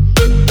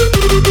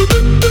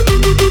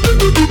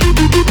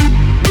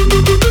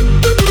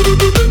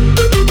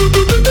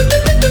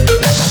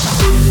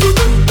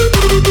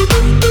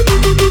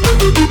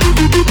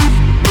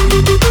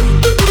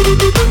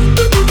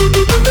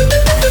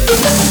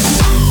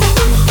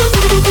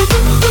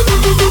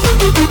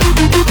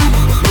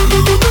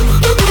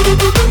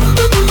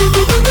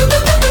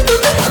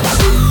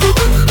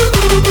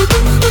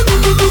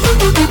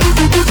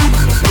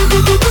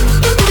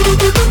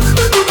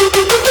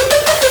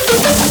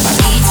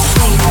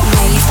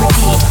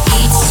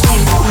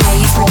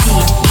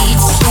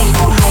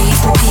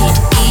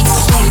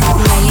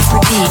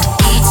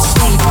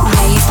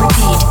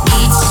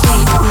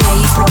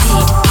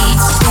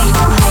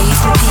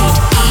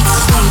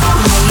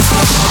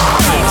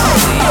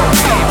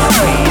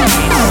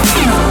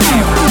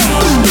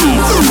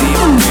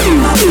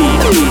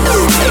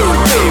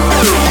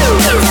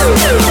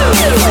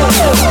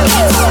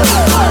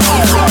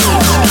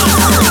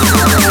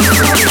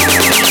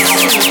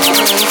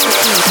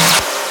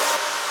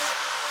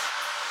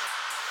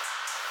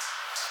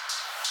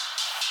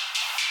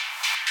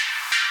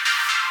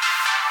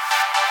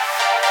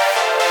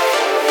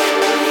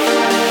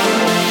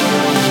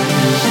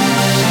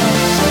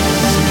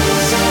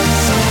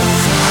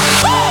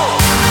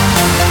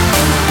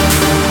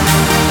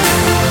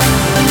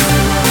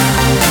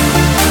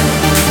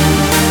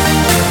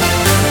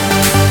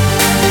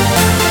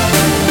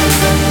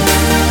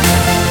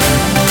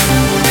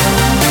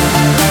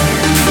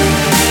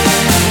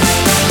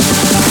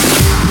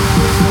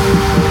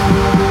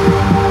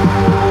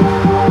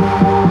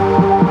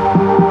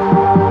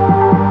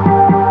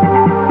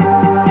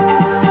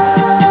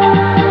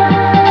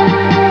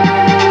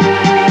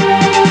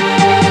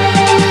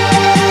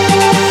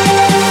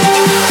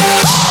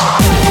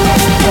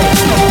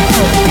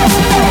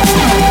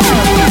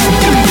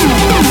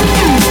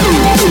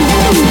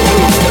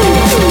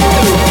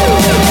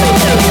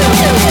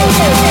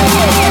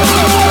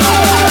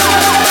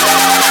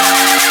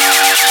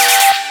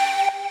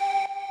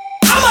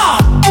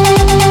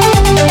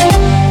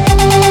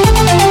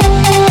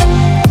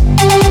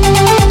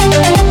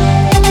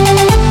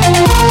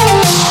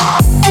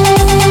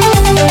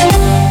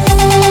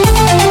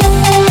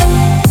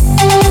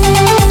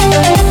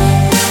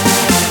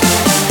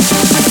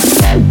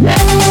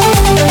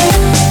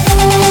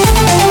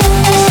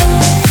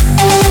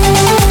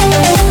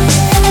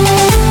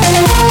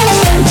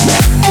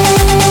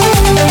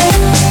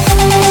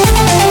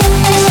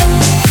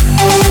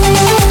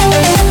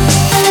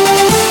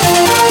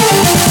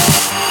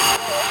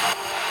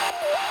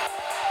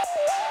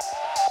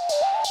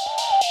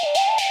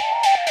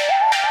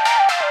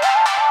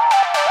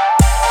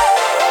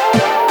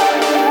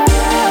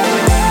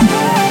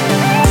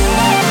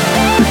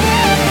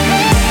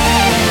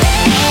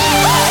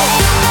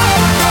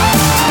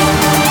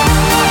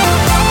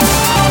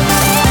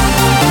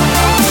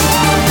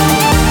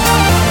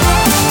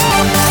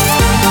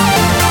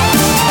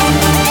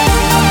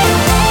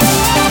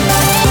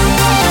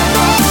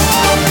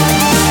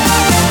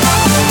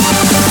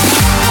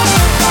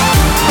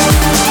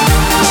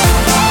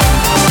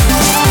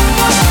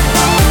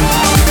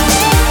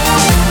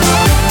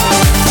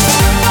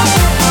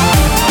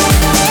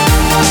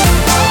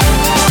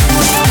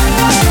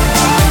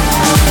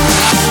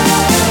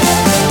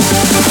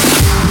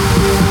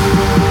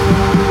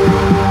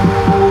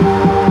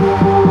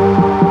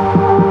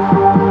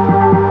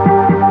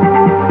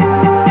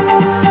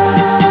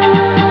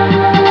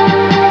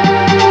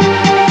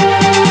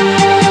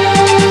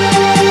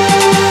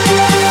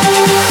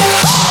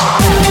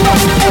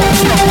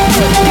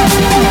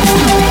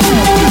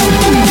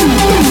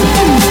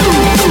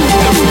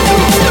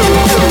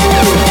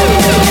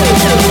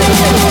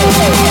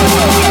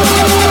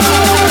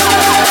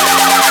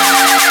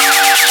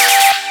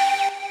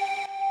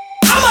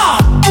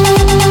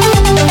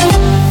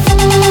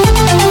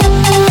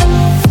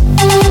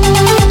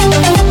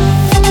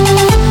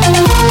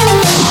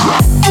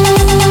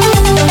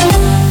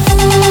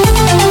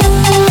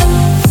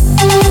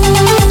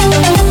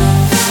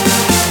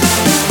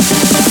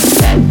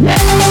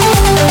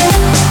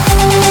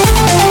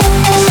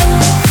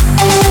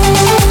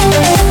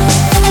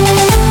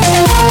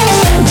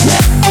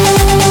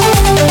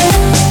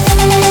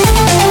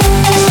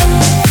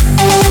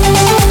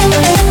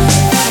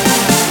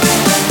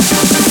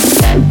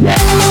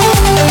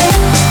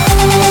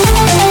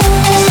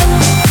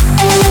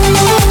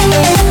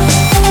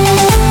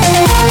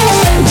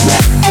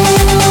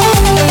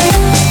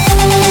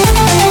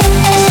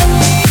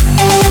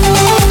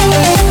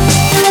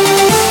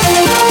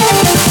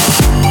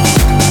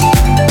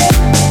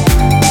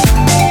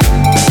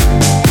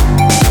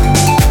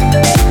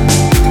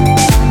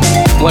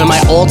 one of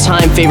my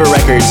all-time favorite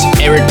records,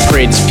 Eric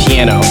Prydz,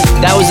 Piano.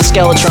 That was the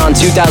Skeletron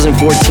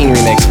 2014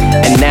 remix,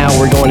 and now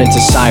we're going into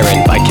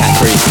Siren by Cat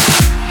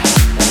Free.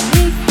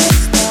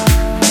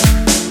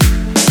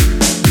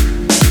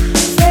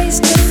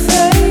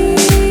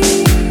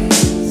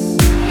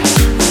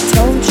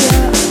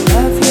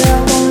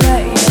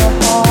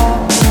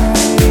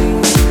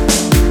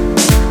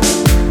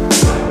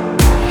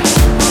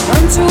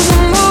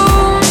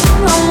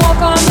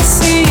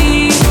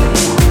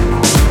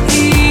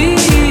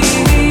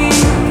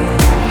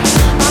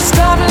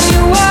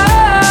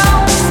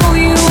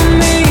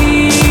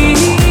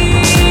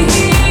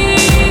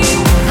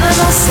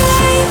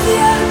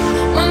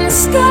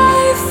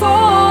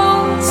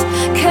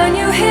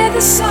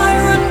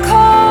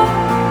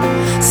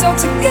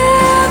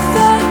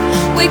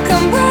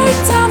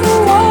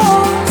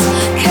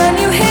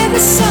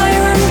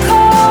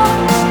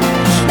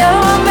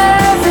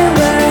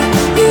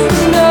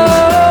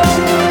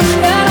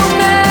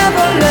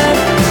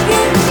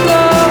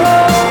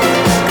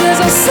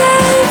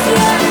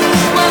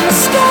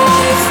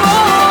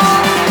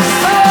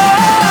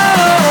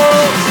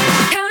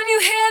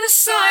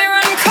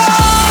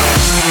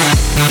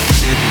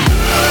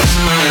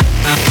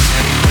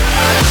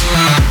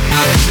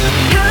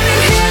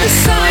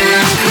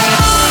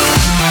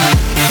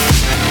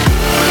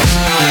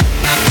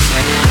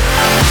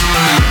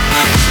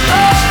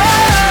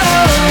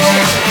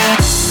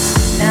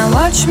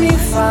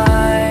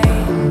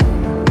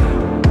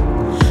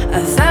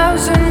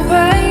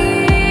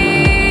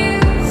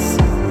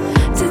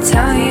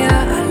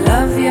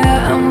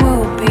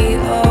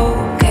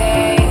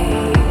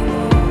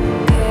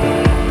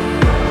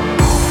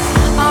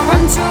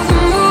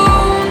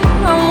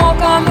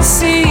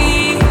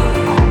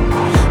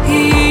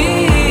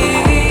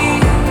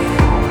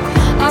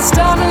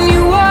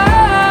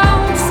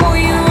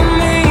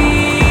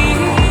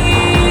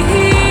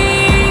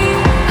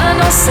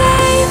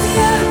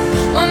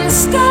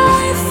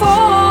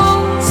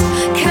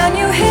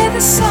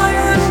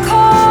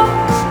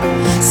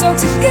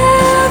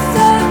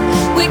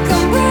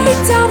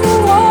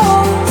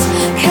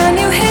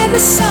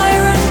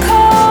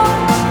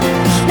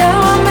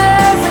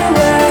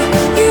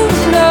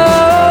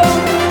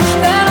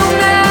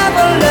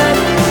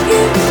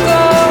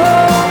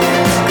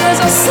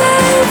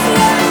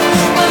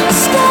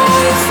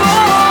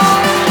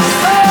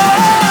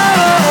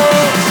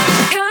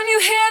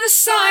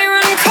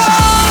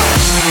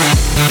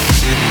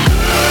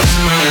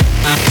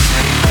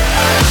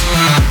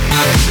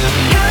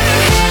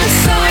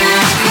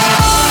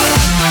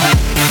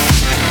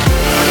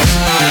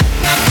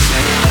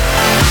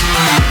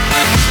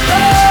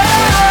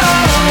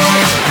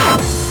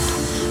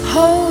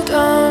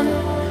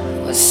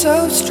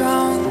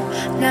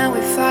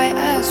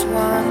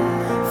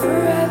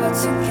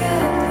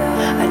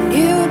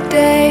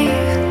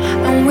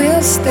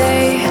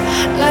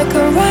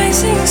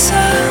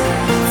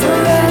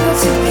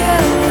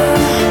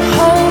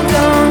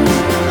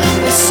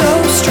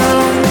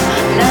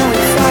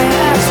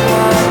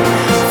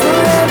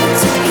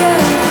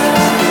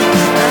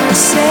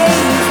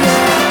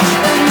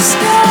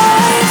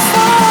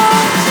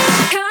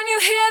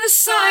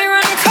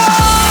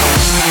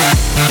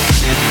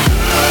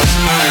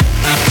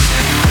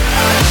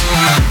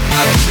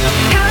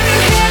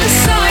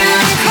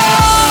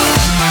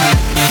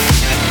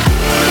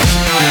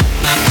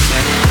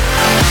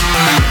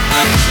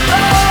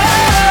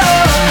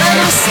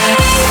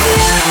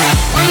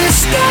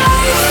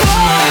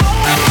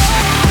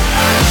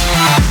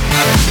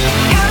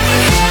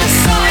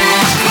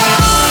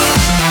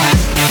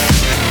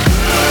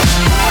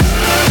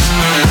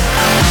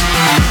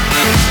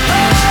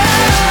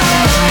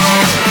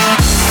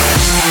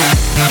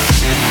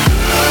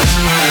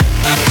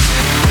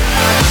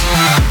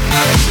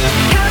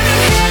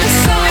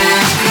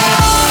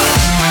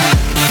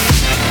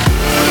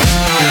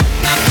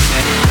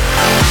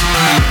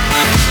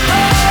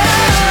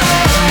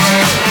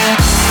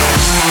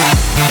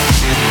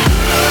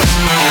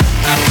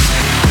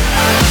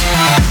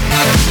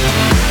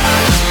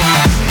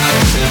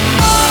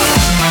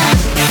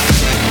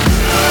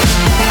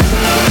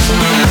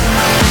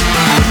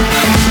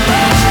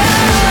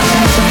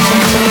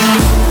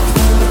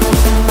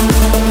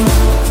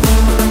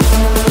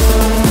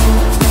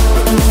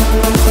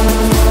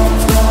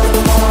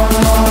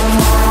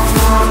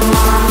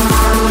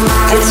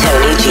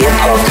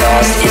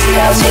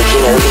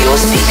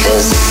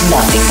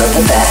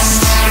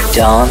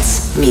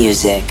 Dance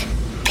music,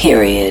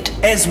 period.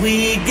 As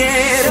we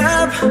get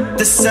up,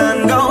 the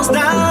sun goes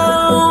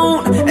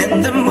down,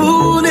 and the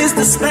moon is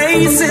the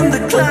space in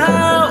the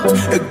clouds,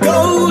 a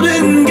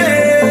golden gate,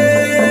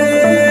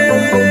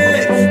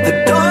 the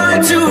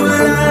door to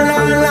la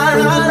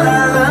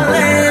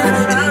land.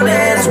 And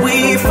as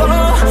we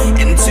fall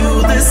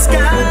into the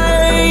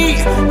sky,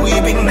 we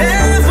be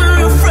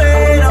never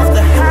afraid of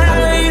the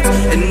heights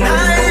and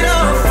night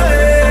of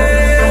fate.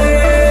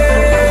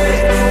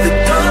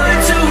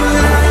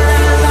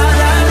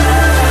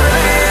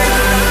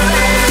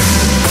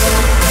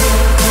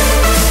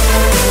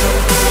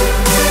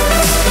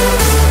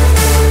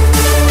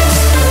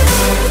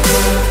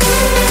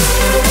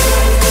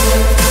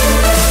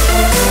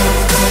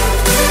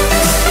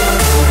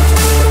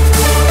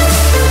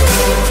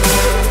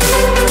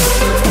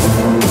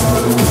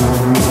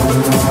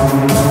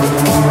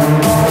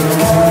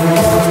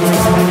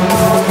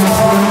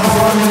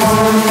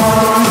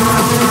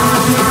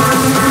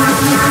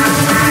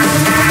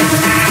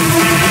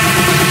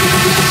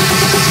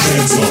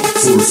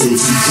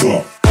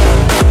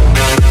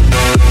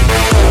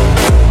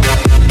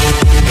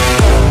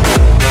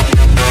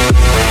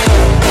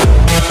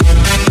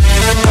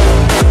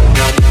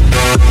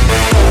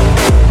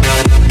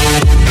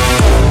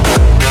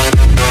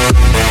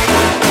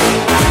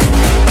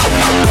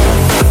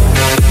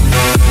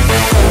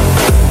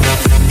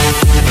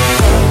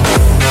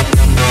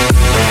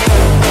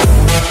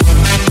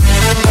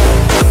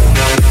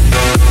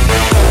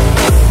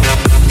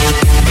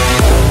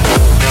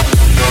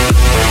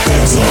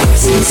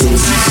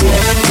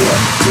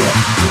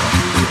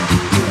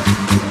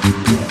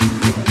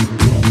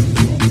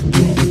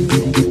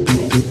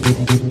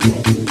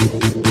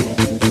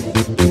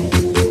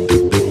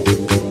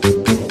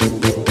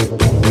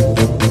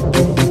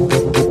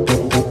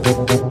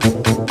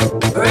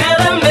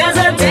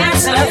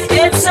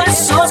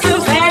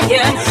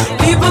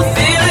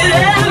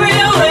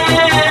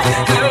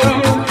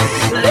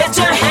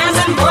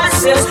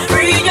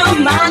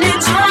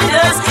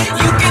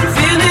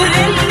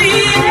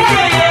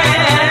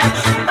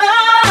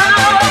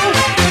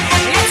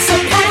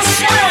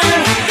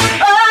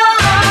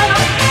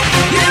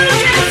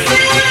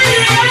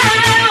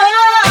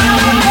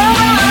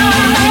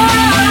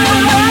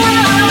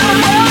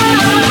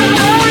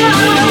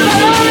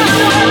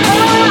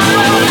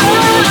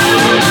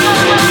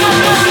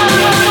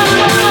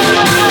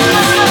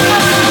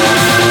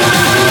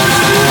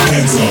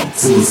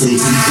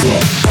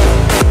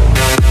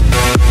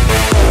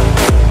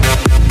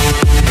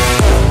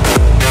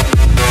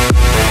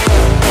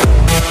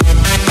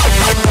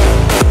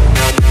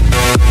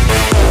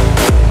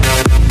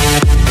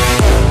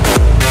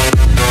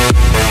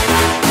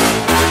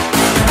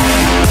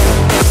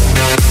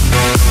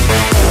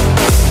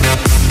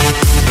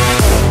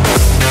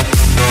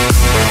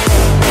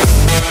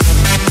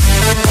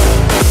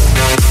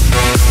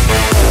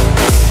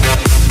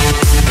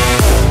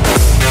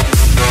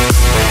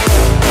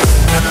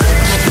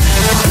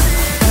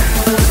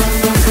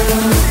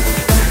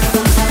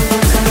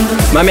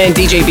 my man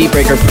DJ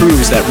Beatbreaker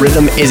proves that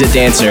rhythm is a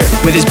dancer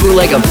with his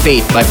bootleg of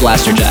Fate by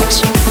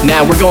Blasterjaxx.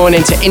 Now we're going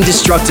into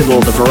Indestructible,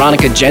 the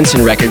Veronica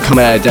Jensen record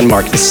coming out of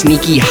Denmark, the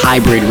Sneaky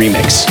Hybrid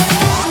remix.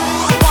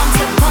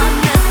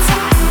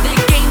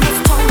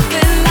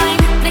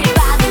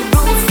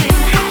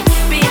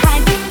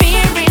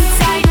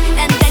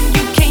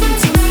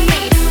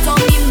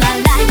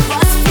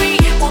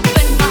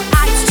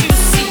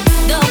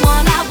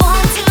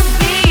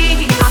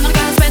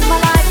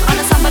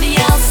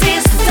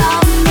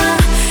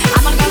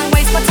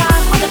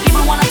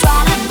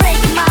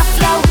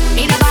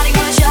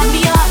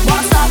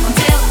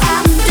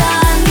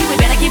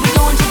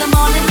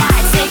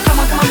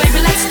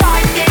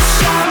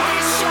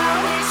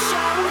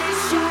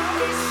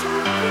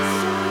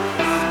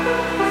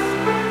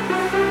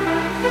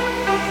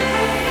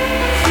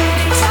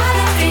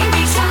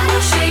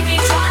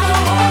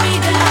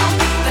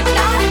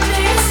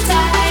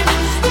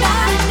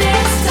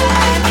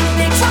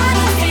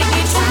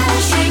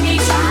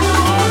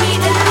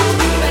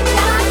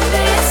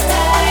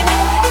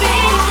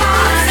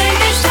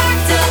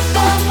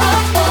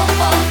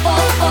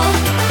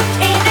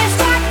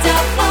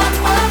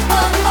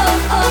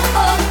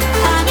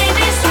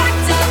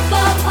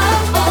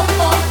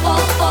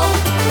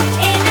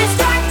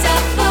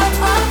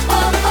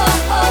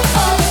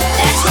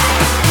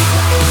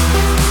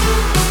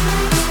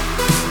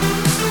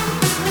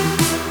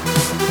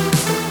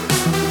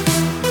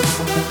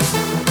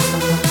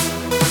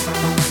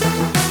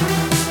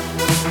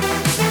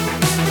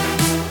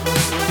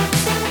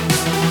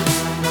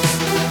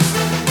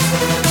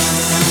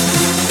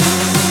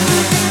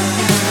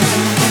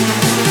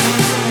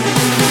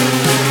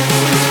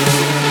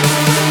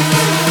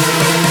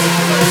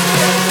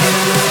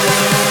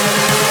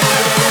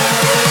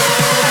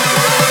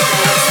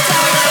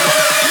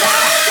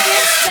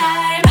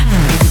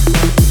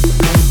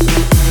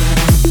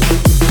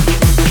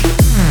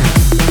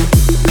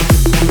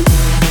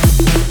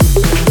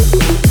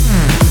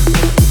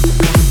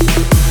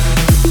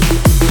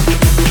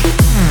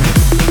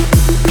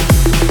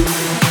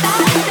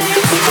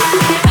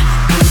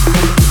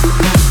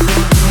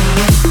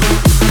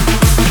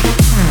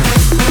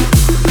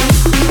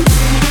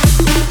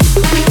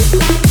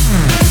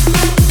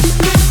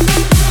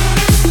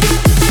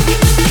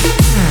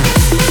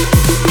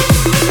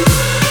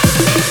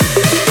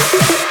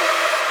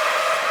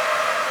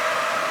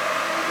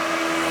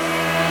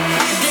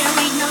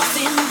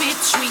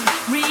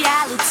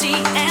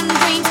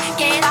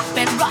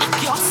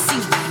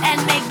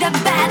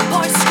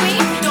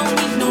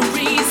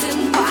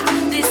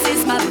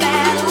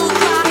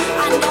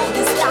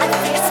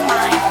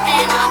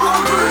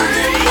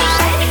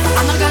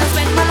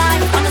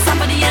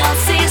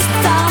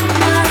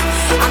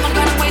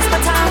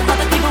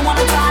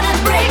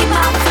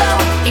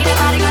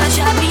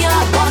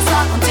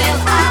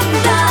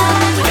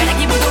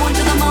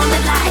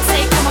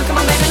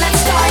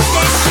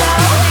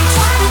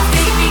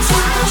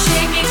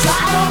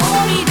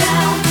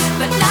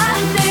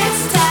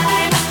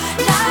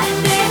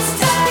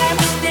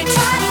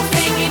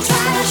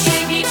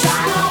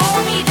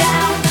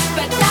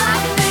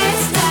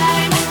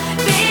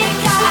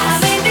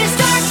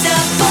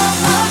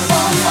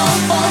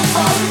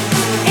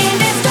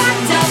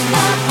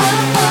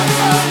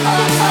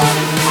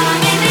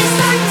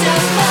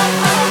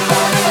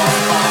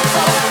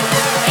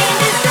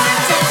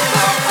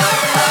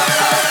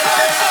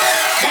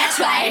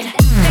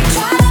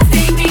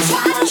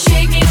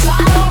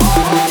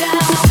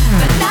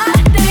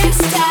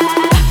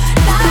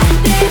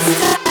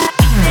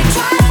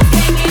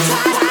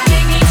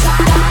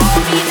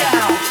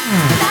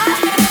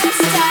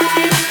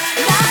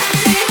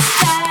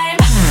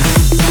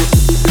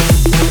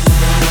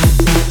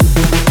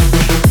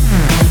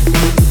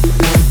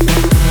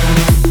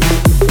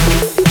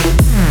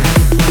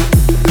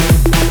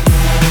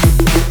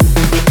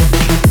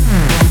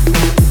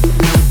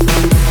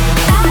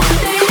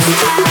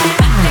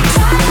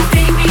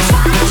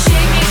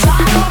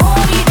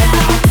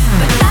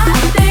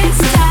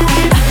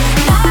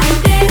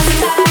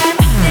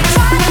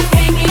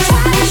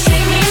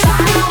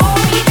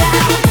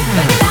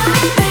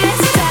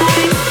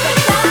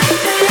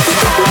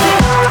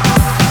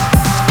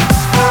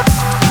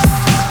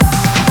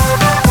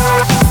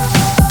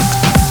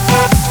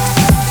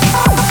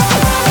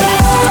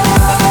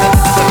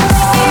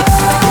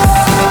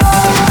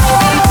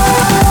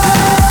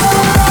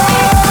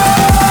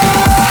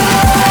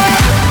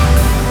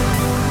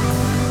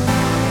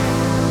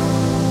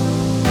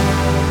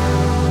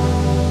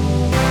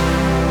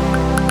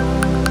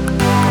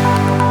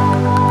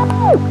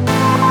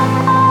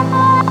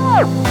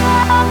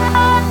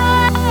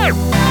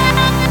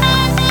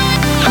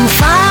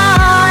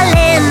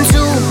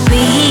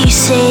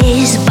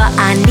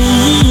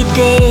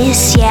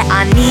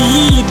 I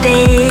need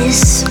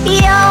this.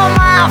 You're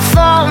my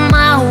fault,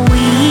 my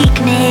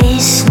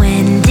weakness.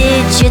 When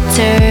did you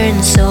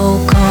turn so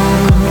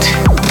cold?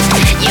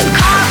 You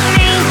cut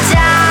me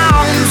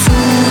down to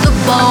the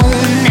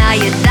bone. Now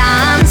you're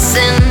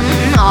dancing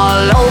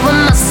all over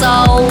my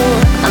soul.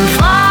 I'm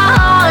falling.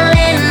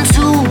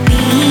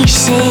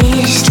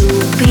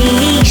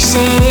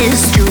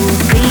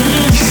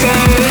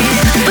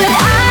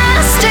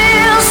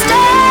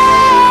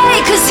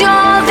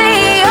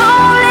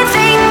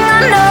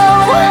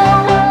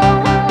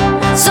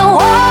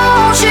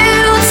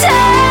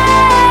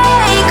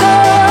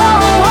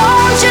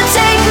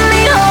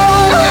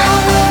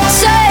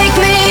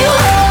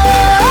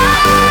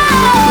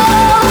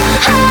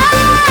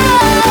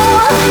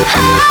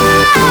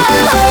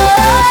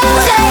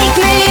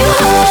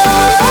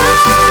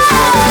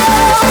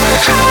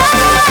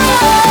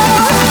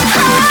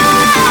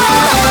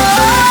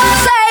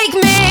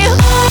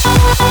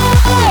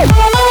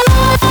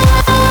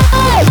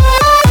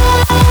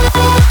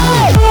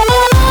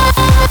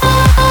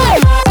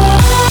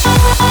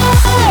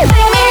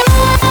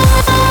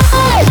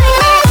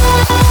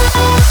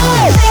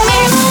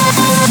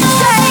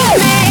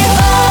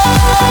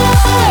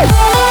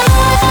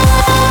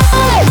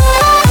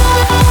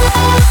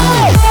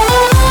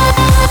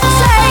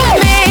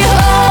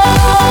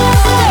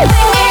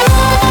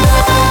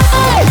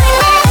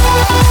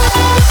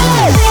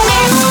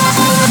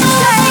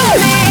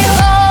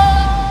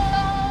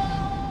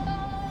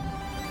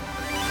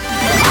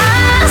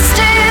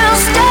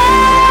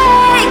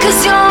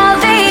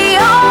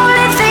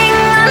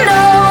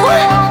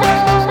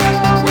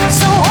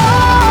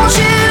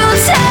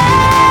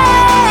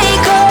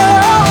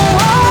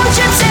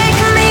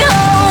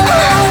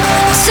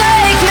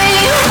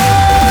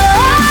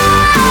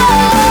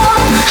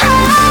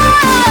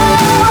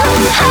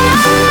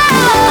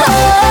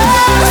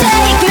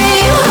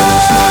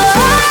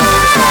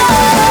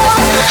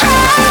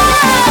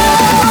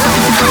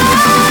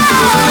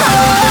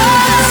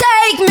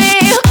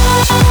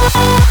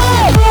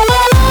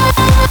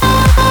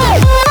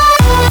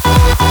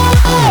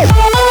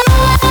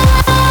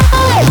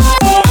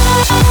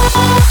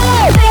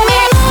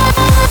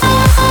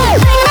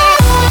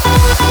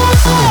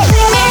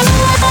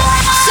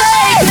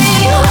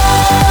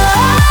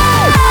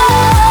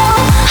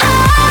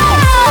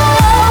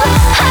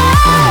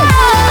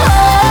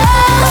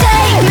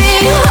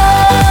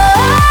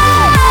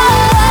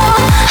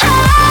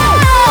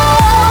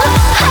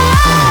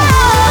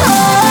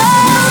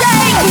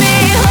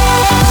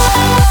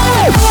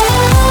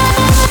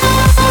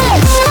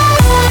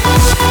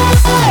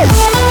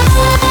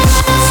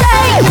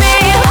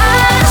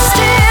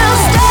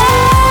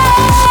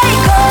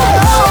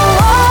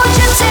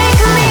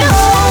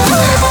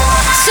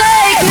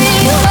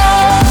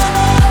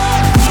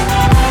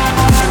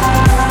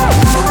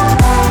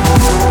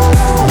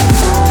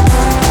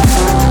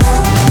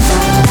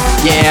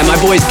 Yeah, my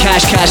boys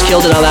Cash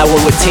killed it on that one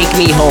with Take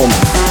Me Home.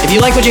 If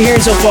you like what you're hearing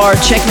so far,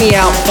 check me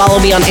out.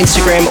 Follow me on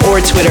Instagram or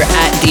Twitter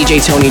at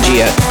DJ Tony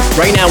Gia.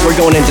 Right now, we're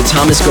going into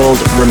Thomas Gold,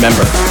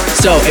 Remember.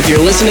 So if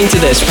you're listening to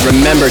this,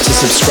 remember to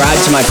subscribe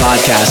to my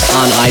podcast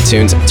on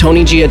iTunes,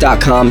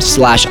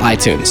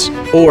 tonygia.com/iTunes.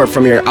 Or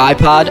from your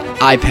iPod,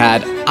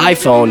 iPad,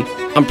 iPhone,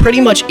 I'm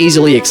pretty much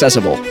easily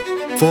accessible.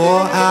 4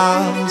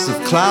 hours of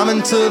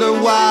climbing to the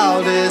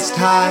wildest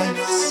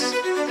heights.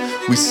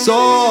 We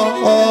saw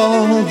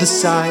all the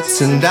sights,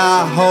 and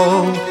I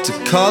hope to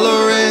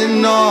color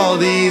in all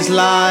these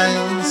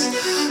lines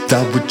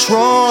that were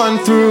drawn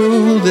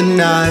through the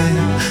night.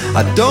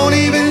 I don't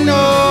even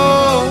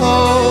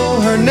know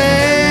her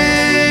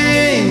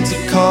name to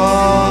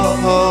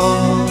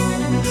call.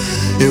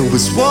 It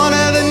was one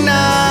of the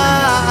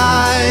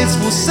nights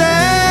we'll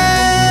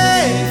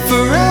say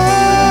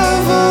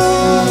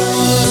forever.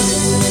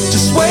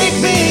 Just wake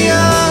me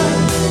up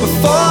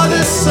before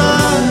the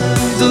sun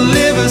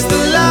delivers the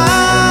light.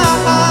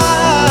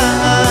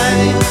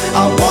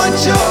 I want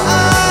your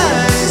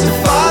eyes to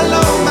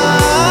follow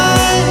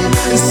mine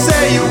and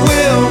say you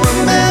will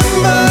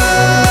remember.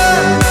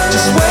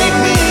 Just wake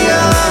me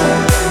up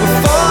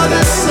before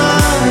the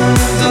sun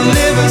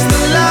delivers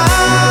the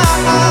light.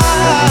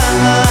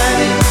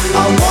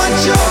 I want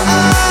your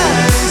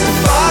eyes to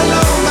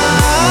follow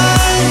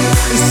mine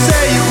and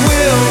say you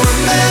will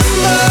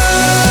remember.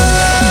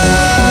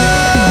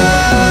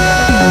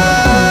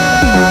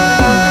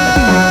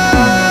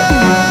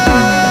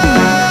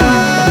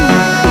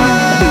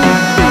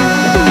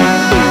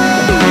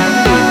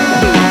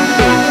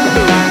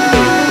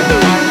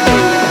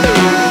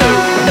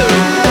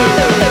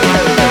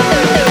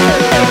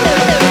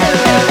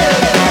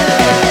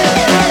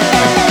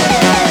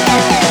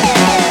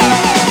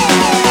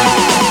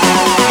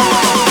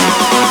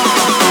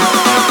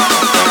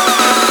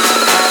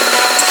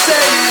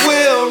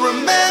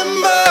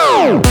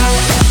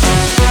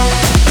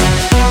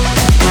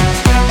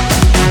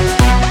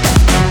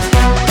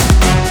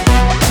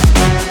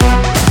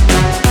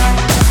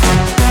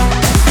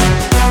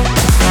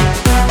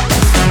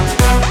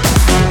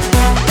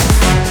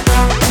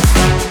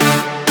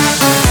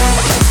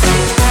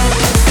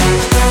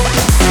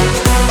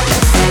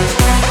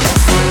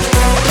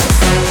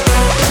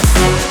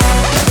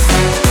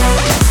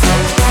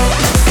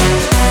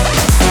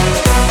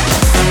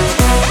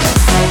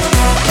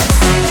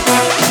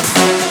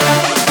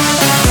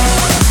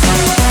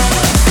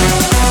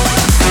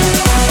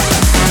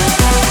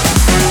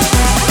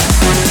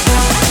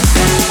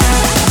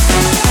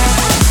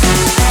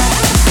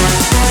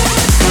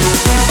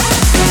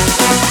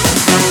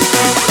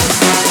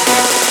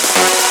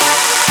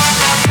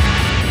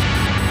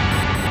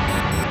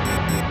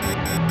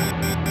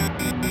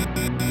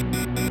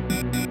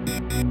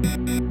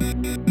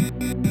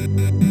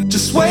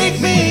 Just wake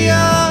me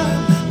up before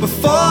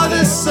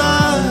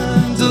the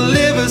sun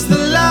delivers the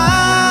light.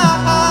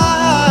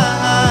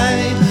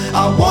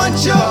 I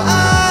want your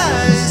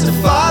eyes to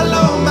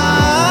follow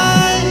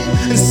mine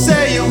and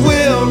say you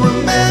will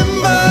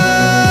remember.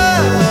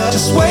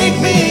 Just wake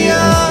me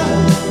up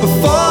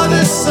before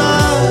the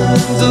sun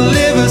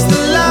delivers the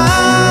light.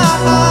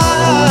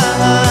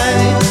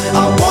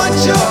 I want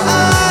your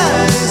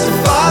eyes to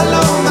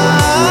follow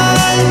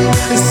mine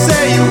and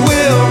say you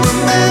will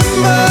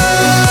remember.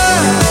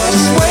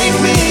 Just wake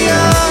me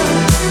up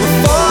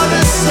before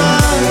the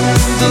sun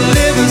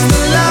delivers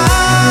the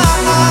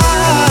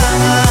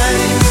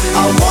light.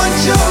 I want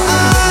your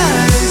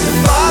eyes to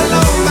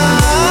follow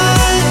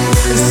mine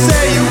and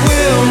say you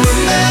will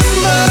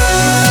remember.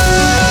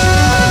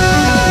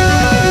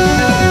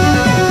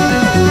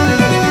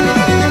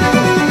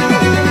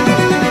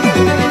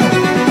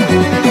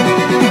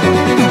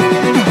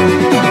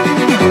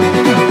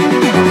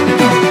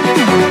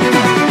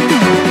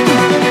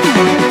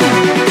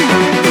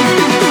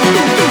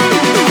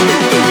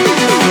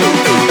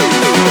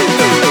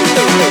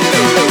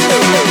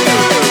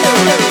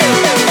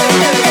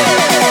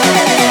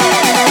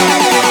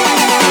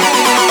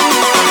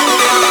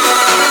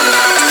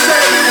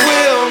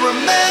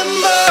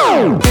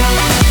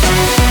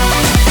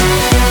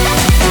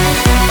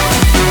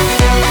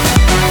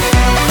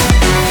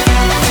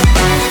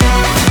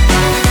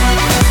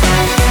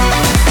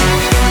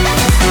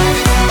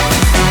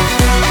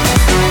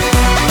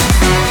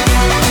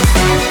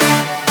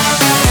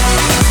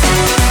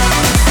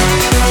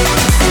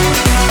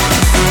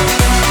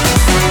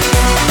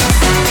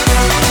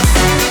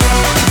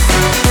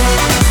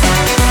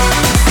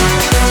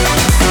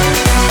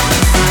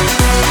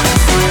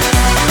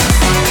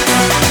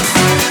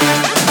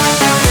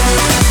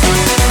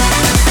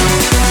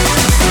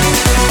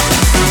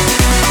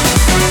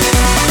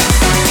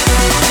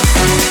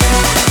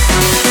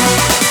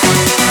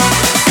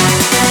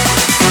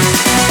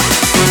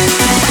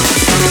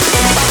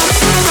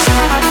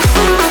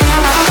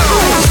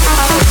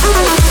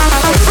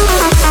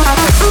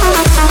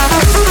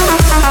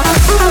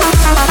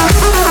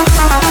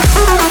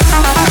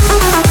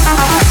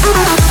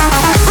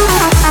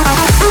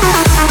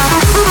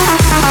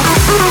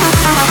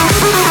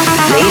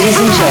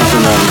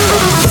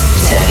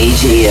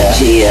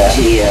 I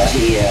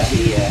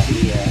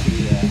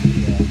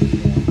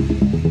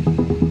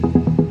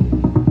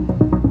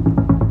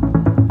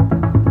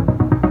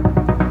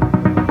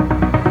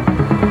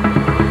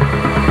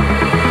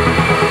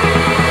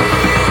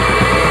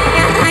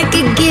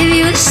could give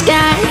you a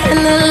sky and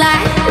the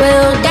light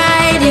will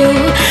guide you.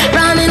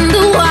 Running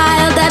the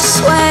wild,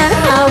 that's where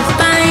I'll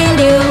find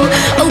you.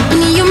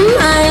 Open your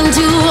mind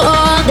to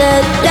all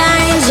that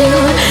binds you.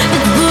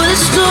 Look for the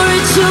story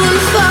to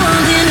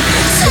unfold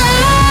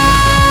inside.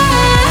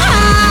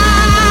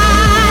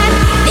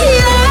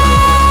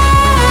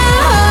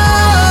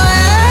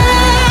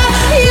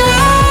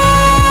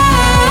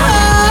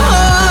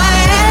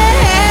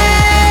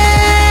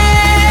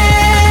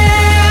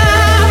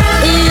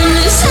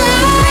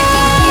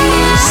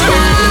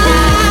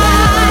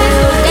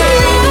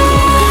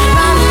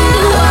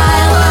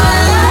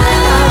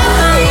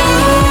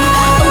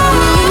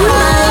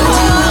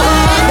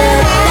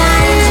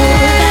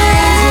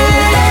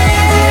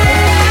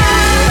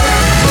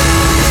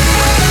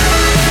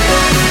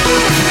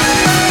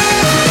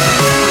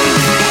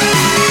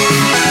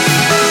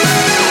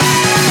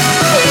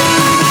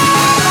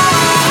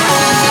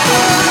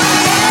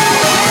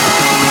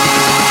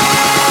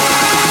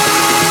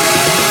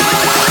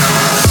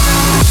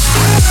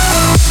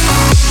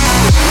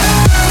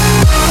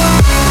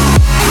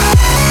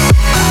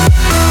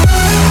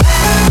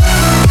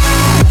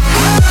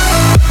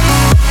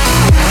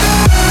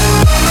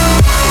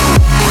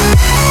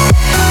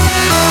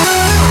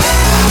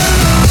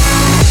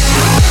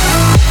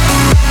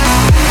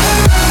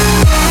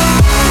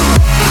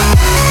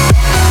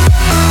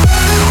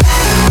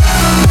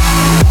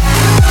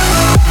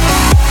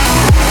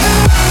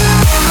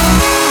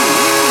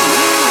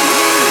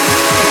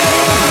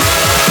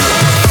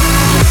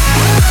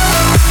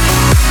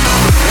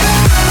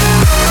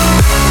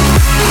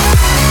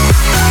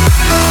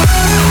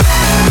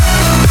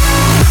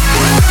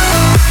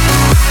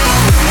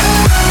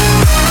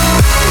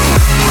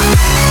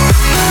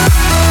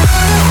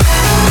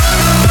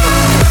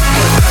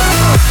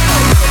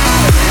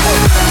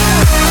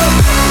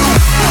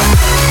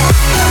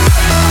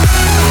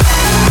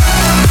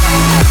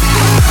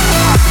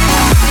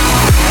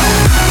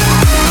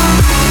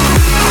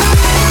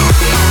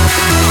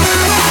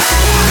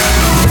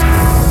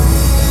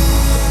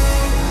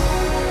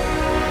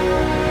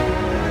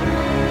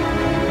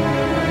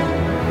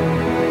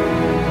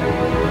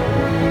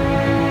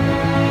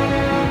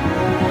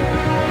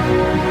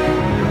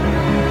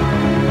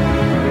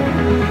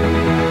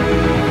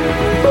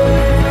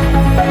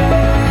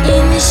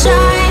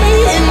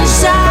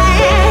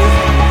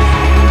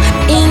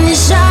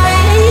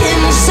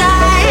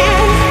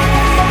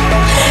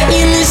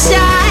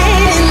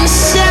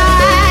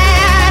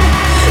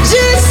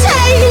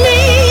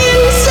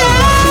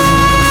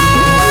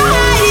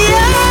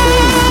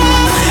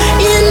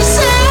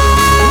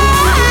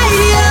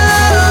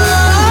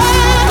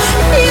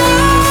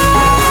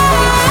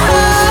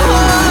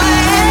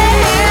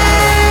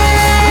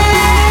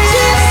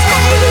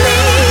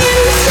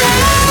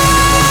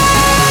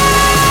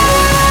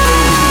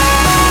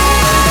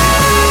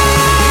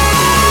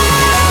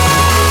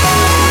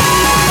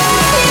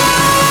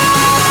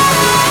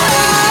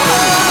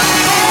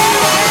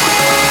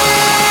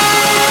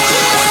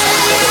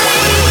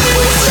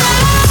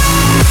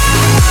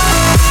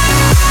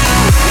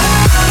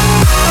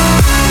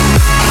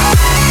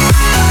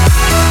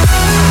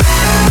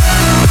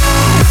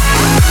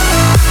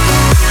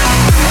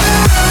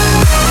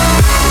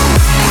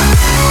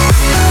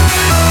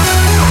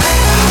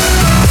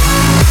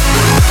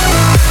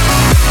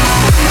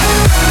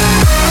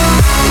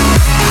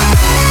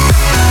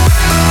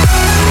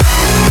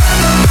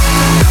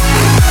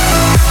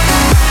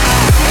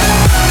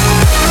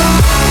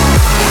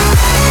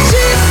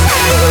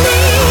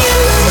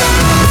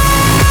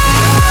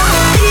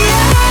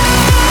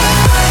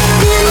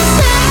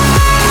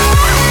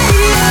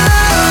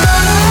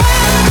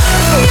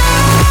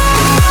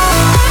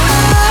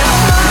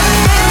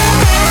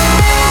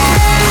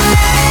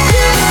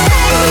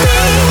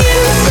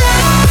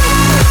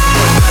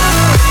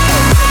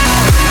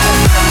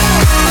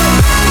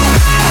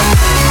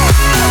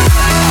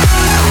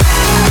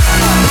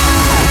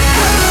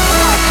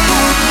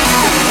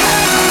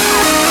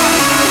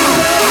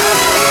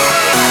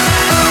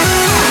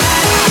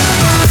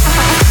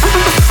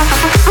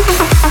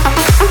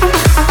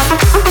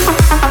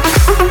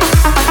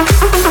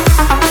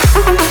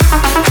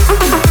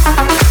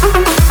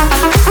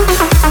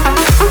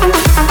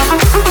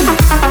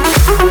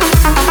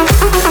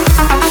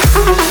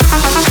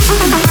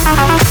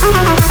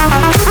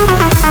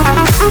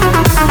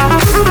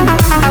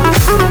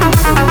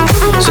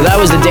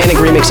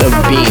 remix of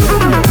Beam,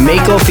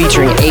 Mako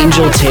featuring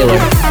Angel Taylor.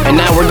 And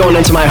now we're going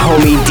into my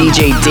homie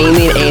DJ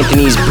Damian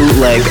Anthony's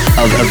bootleg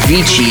of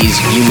Avicii's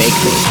You Make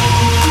Me.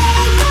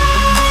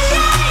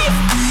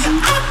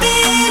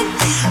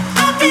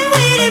 I've been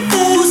waiting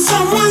for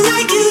someone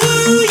like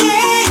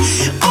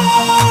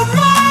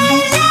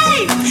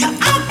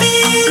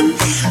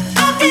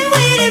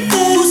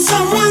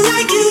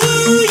you,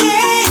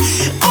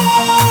 yeah,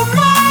 all my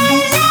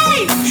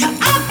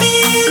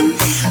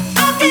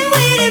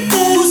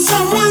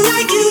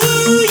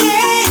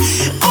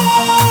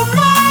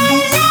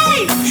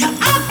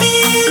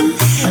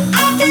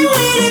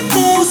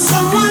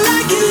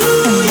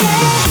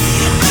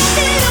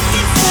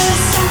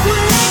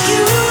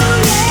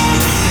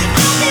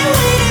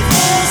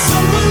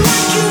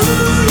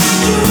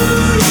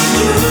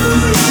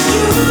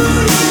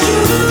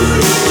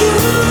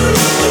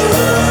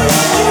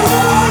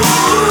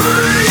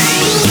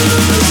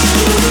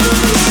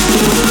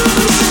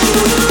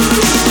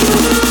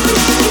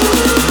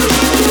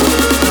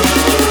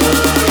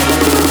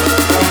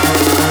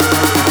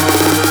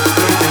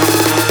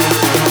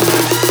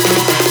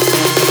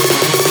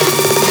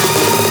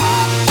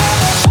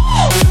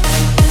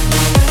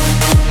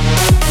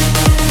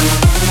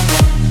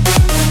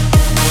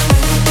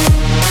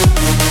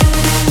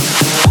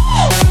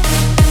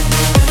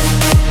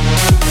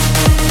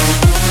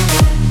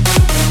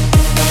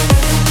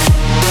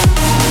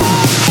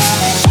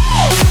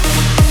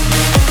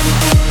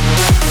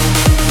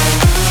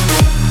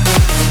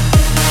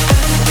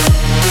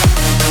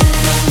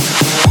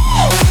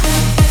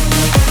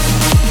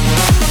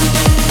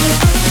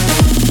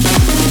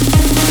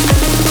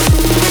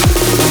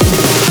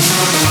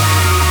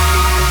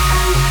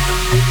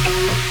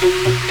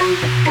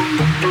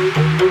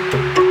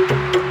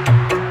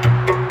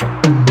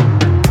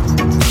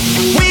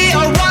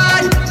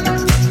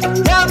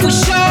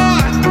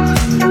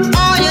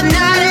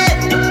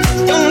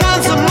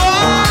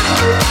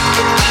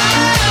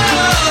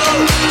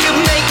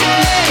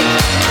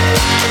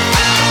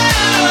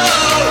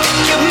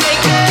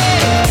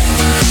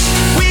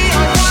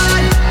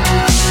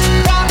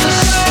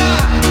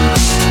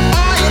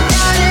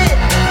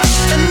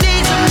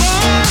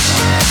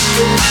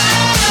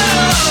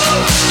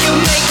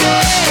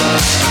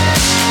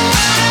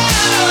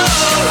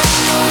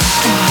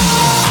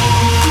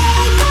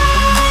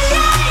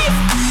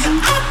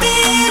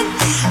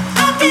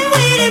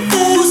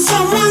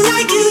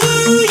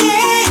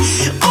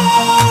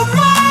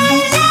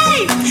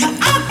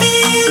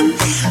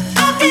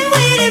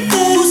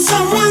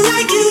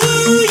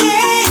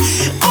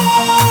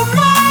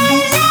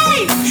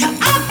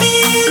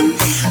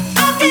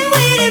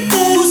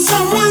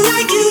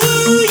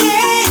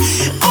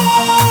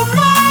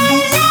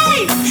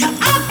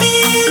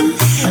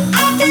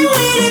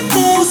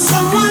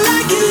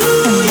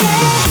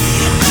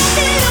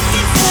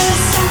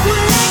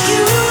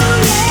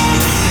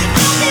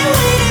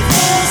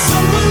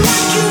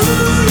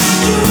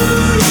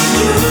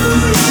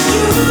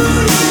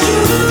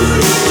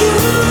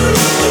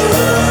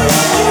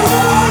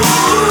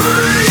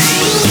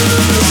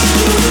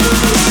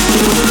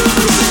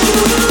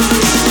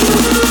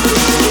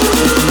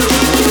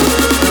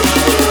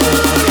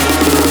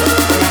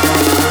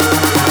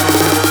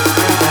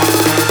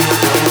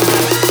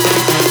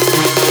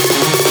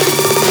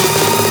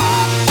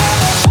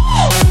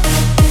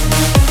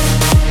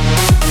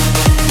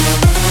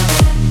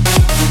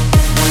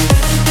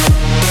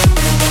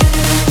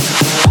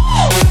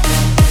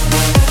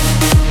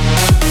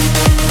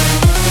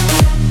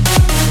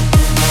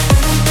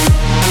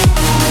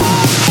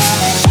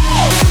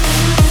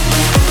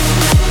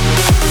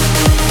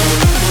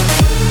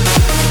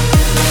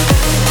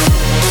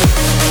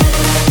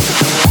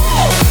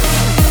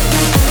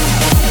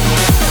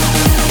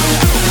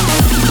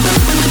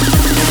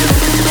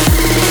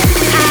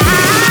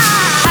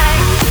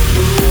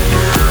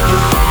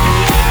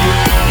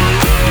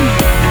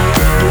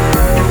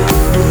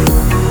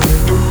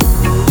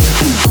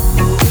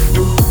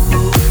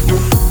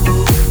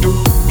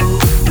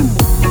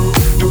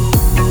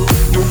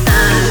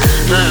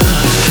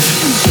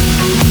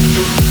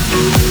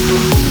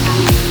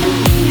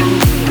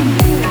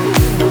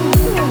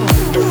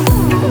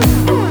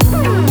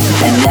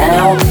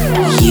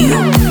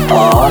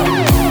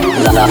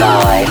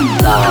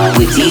Live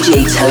with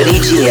DJ Tony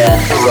Gia,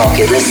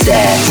 rocking the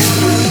set.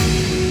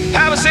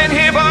 I was sent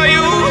here for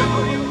you.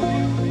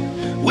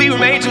 We were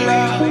made to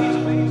love.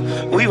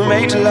 We were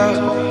made to love.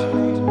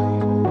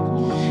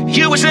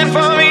 You were sent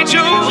for me too.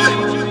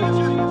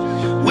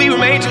 We were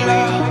made to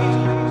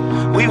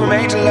love. We were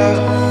made to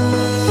love.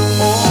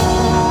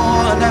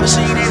 Oh, I've never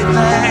seen anything.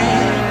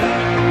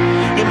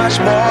 You're much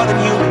more than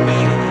human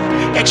being.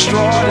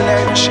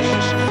 Extraordinary machine.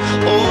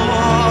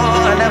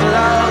 Oh, I never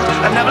loved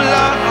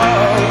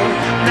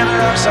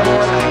someone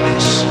like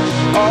this.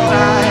 All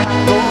I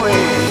know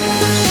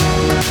is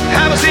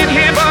I was in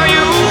here for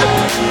you.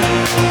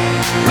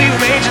 We were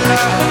made to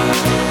love.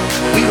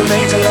 We were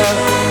made to love.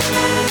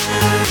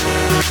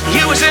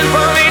 You was in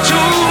for me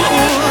too.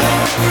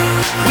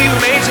 We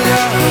were made to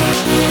love.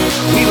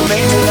 We were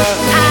made to love.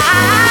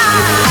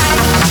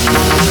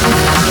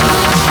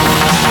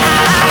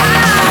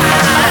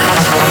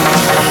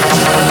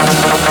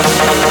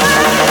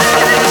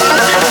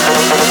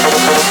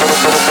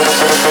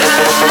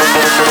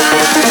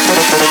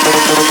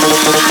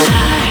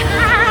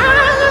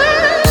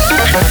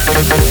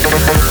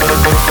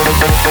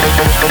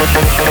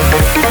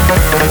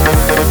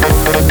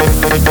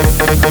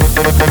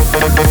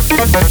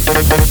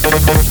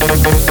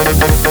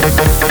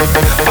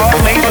 All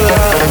made for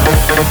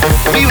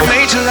love. We were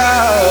made to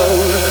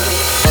love.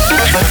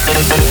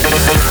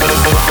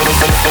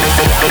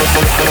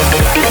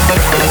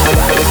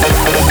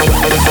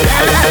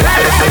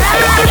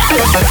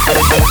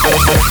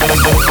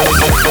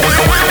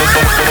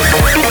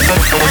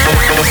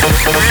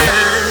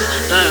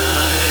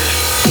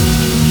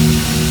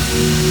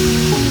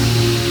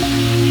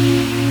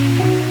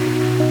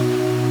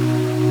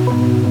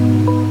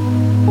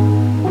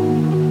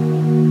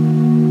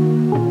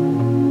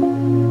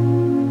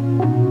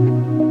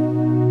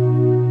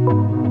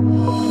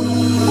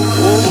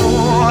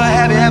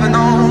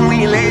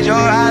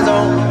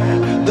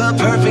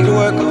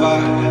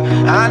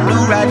 I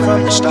knew right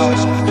from the start.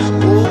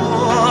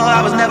 Oh,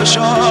 I was never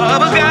sure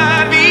of a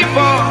God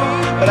before,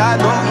 but I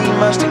know He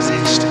must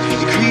exist.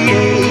 He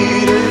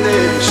created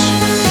this.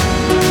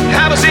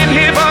 I was in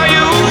here for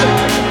you.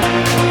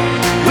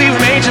 We were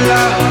made to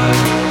love.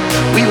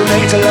 We were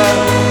made to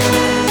love.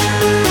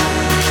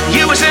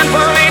 You were sent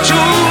for me too.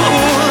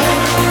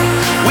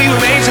 We were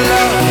made to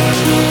love.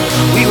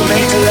 We were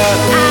made to love.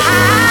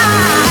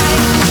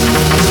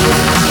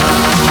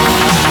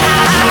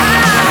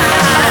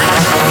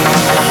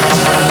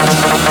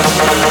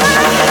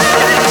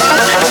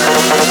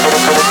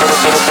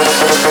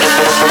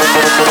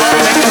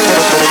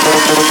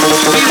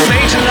 We were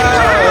made to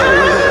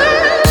love.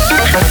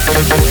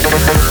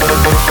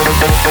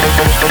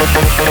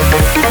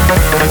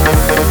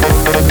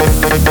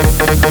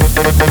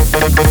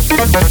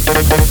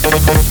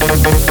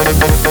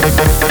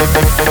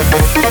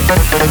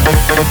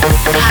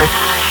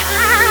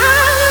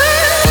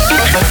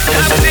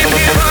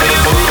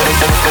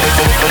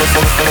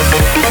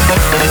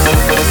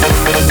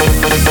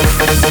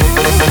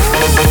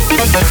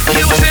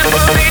 You was in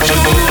for me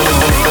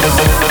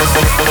too.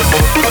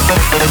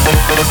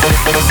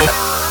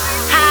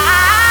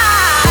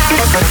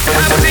 I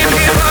was in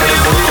here for you.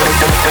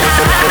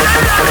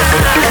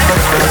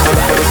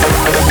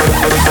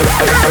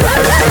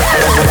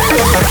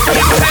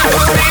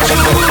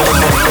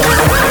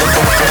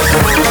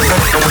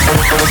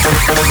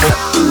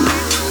 was in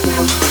for me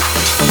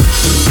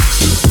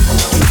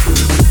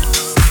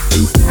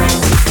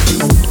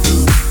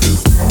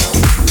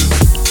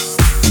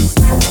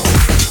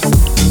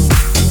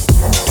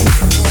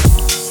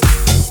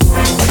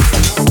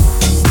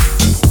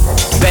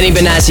Benny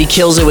Benassi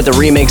kills it with a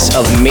remix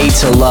of Made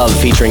to Love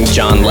featuring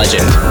John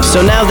Legend.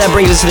 So now that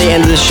brings us to the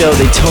end of the show,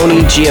 the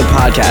Tony Gia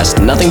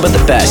Podcast. Nothing but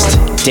the best.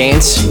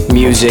 Dance,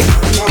 music,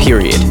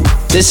 period.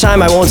 This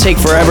time I won't take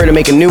forever to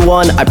make a new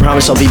one. I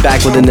promise I'll be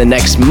back within the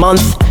next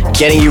month,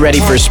 getting you ready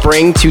for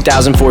spring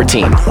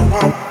 2014.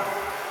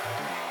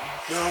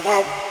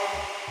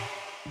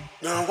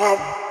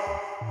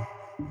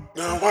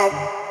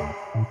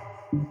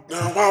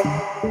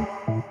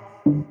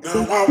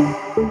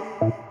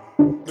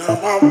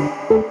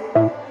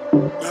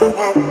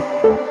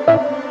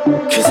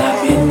 Cause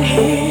I've been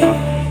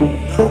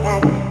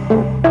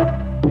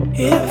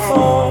here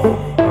before.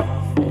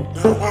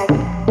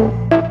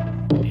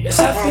 Yes,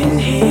 I've been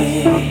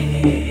here,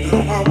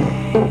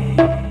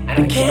 and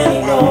I can't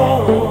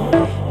ignore.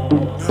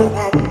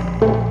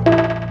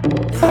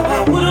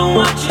 I wouldn't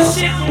want you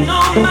sitting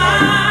on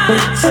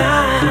my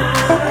time.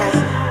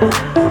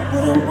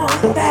 Wouldn't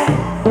want that.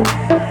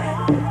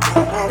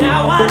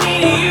 Now I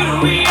need you to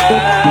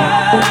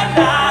realize.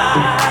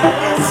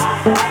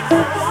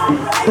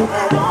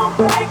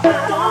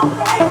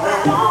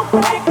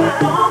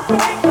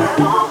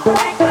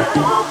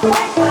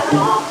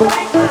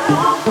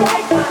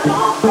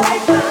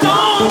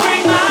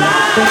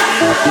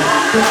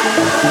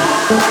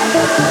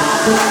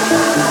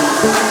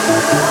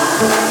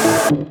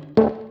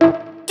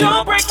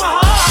 Don't break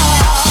my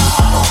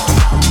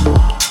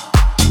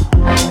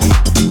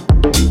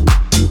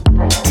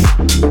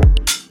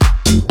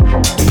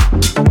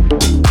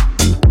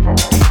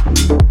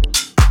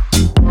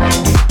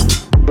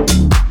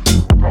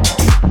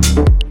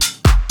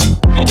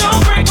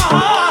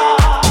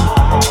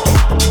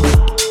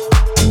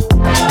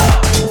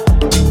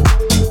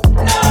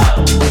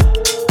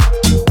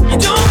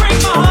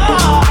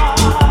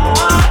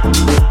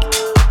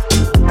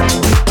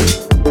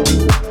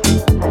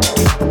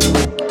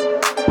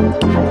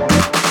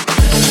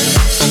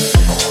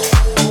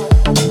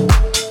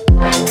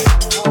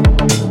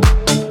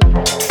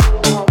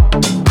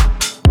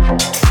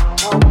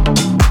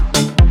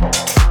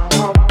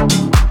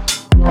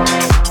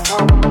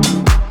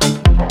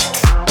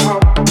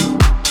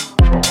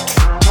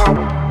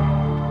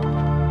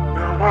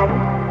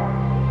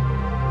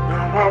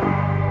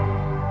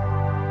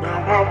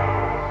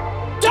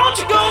Don't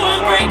you go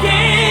and break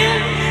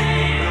in.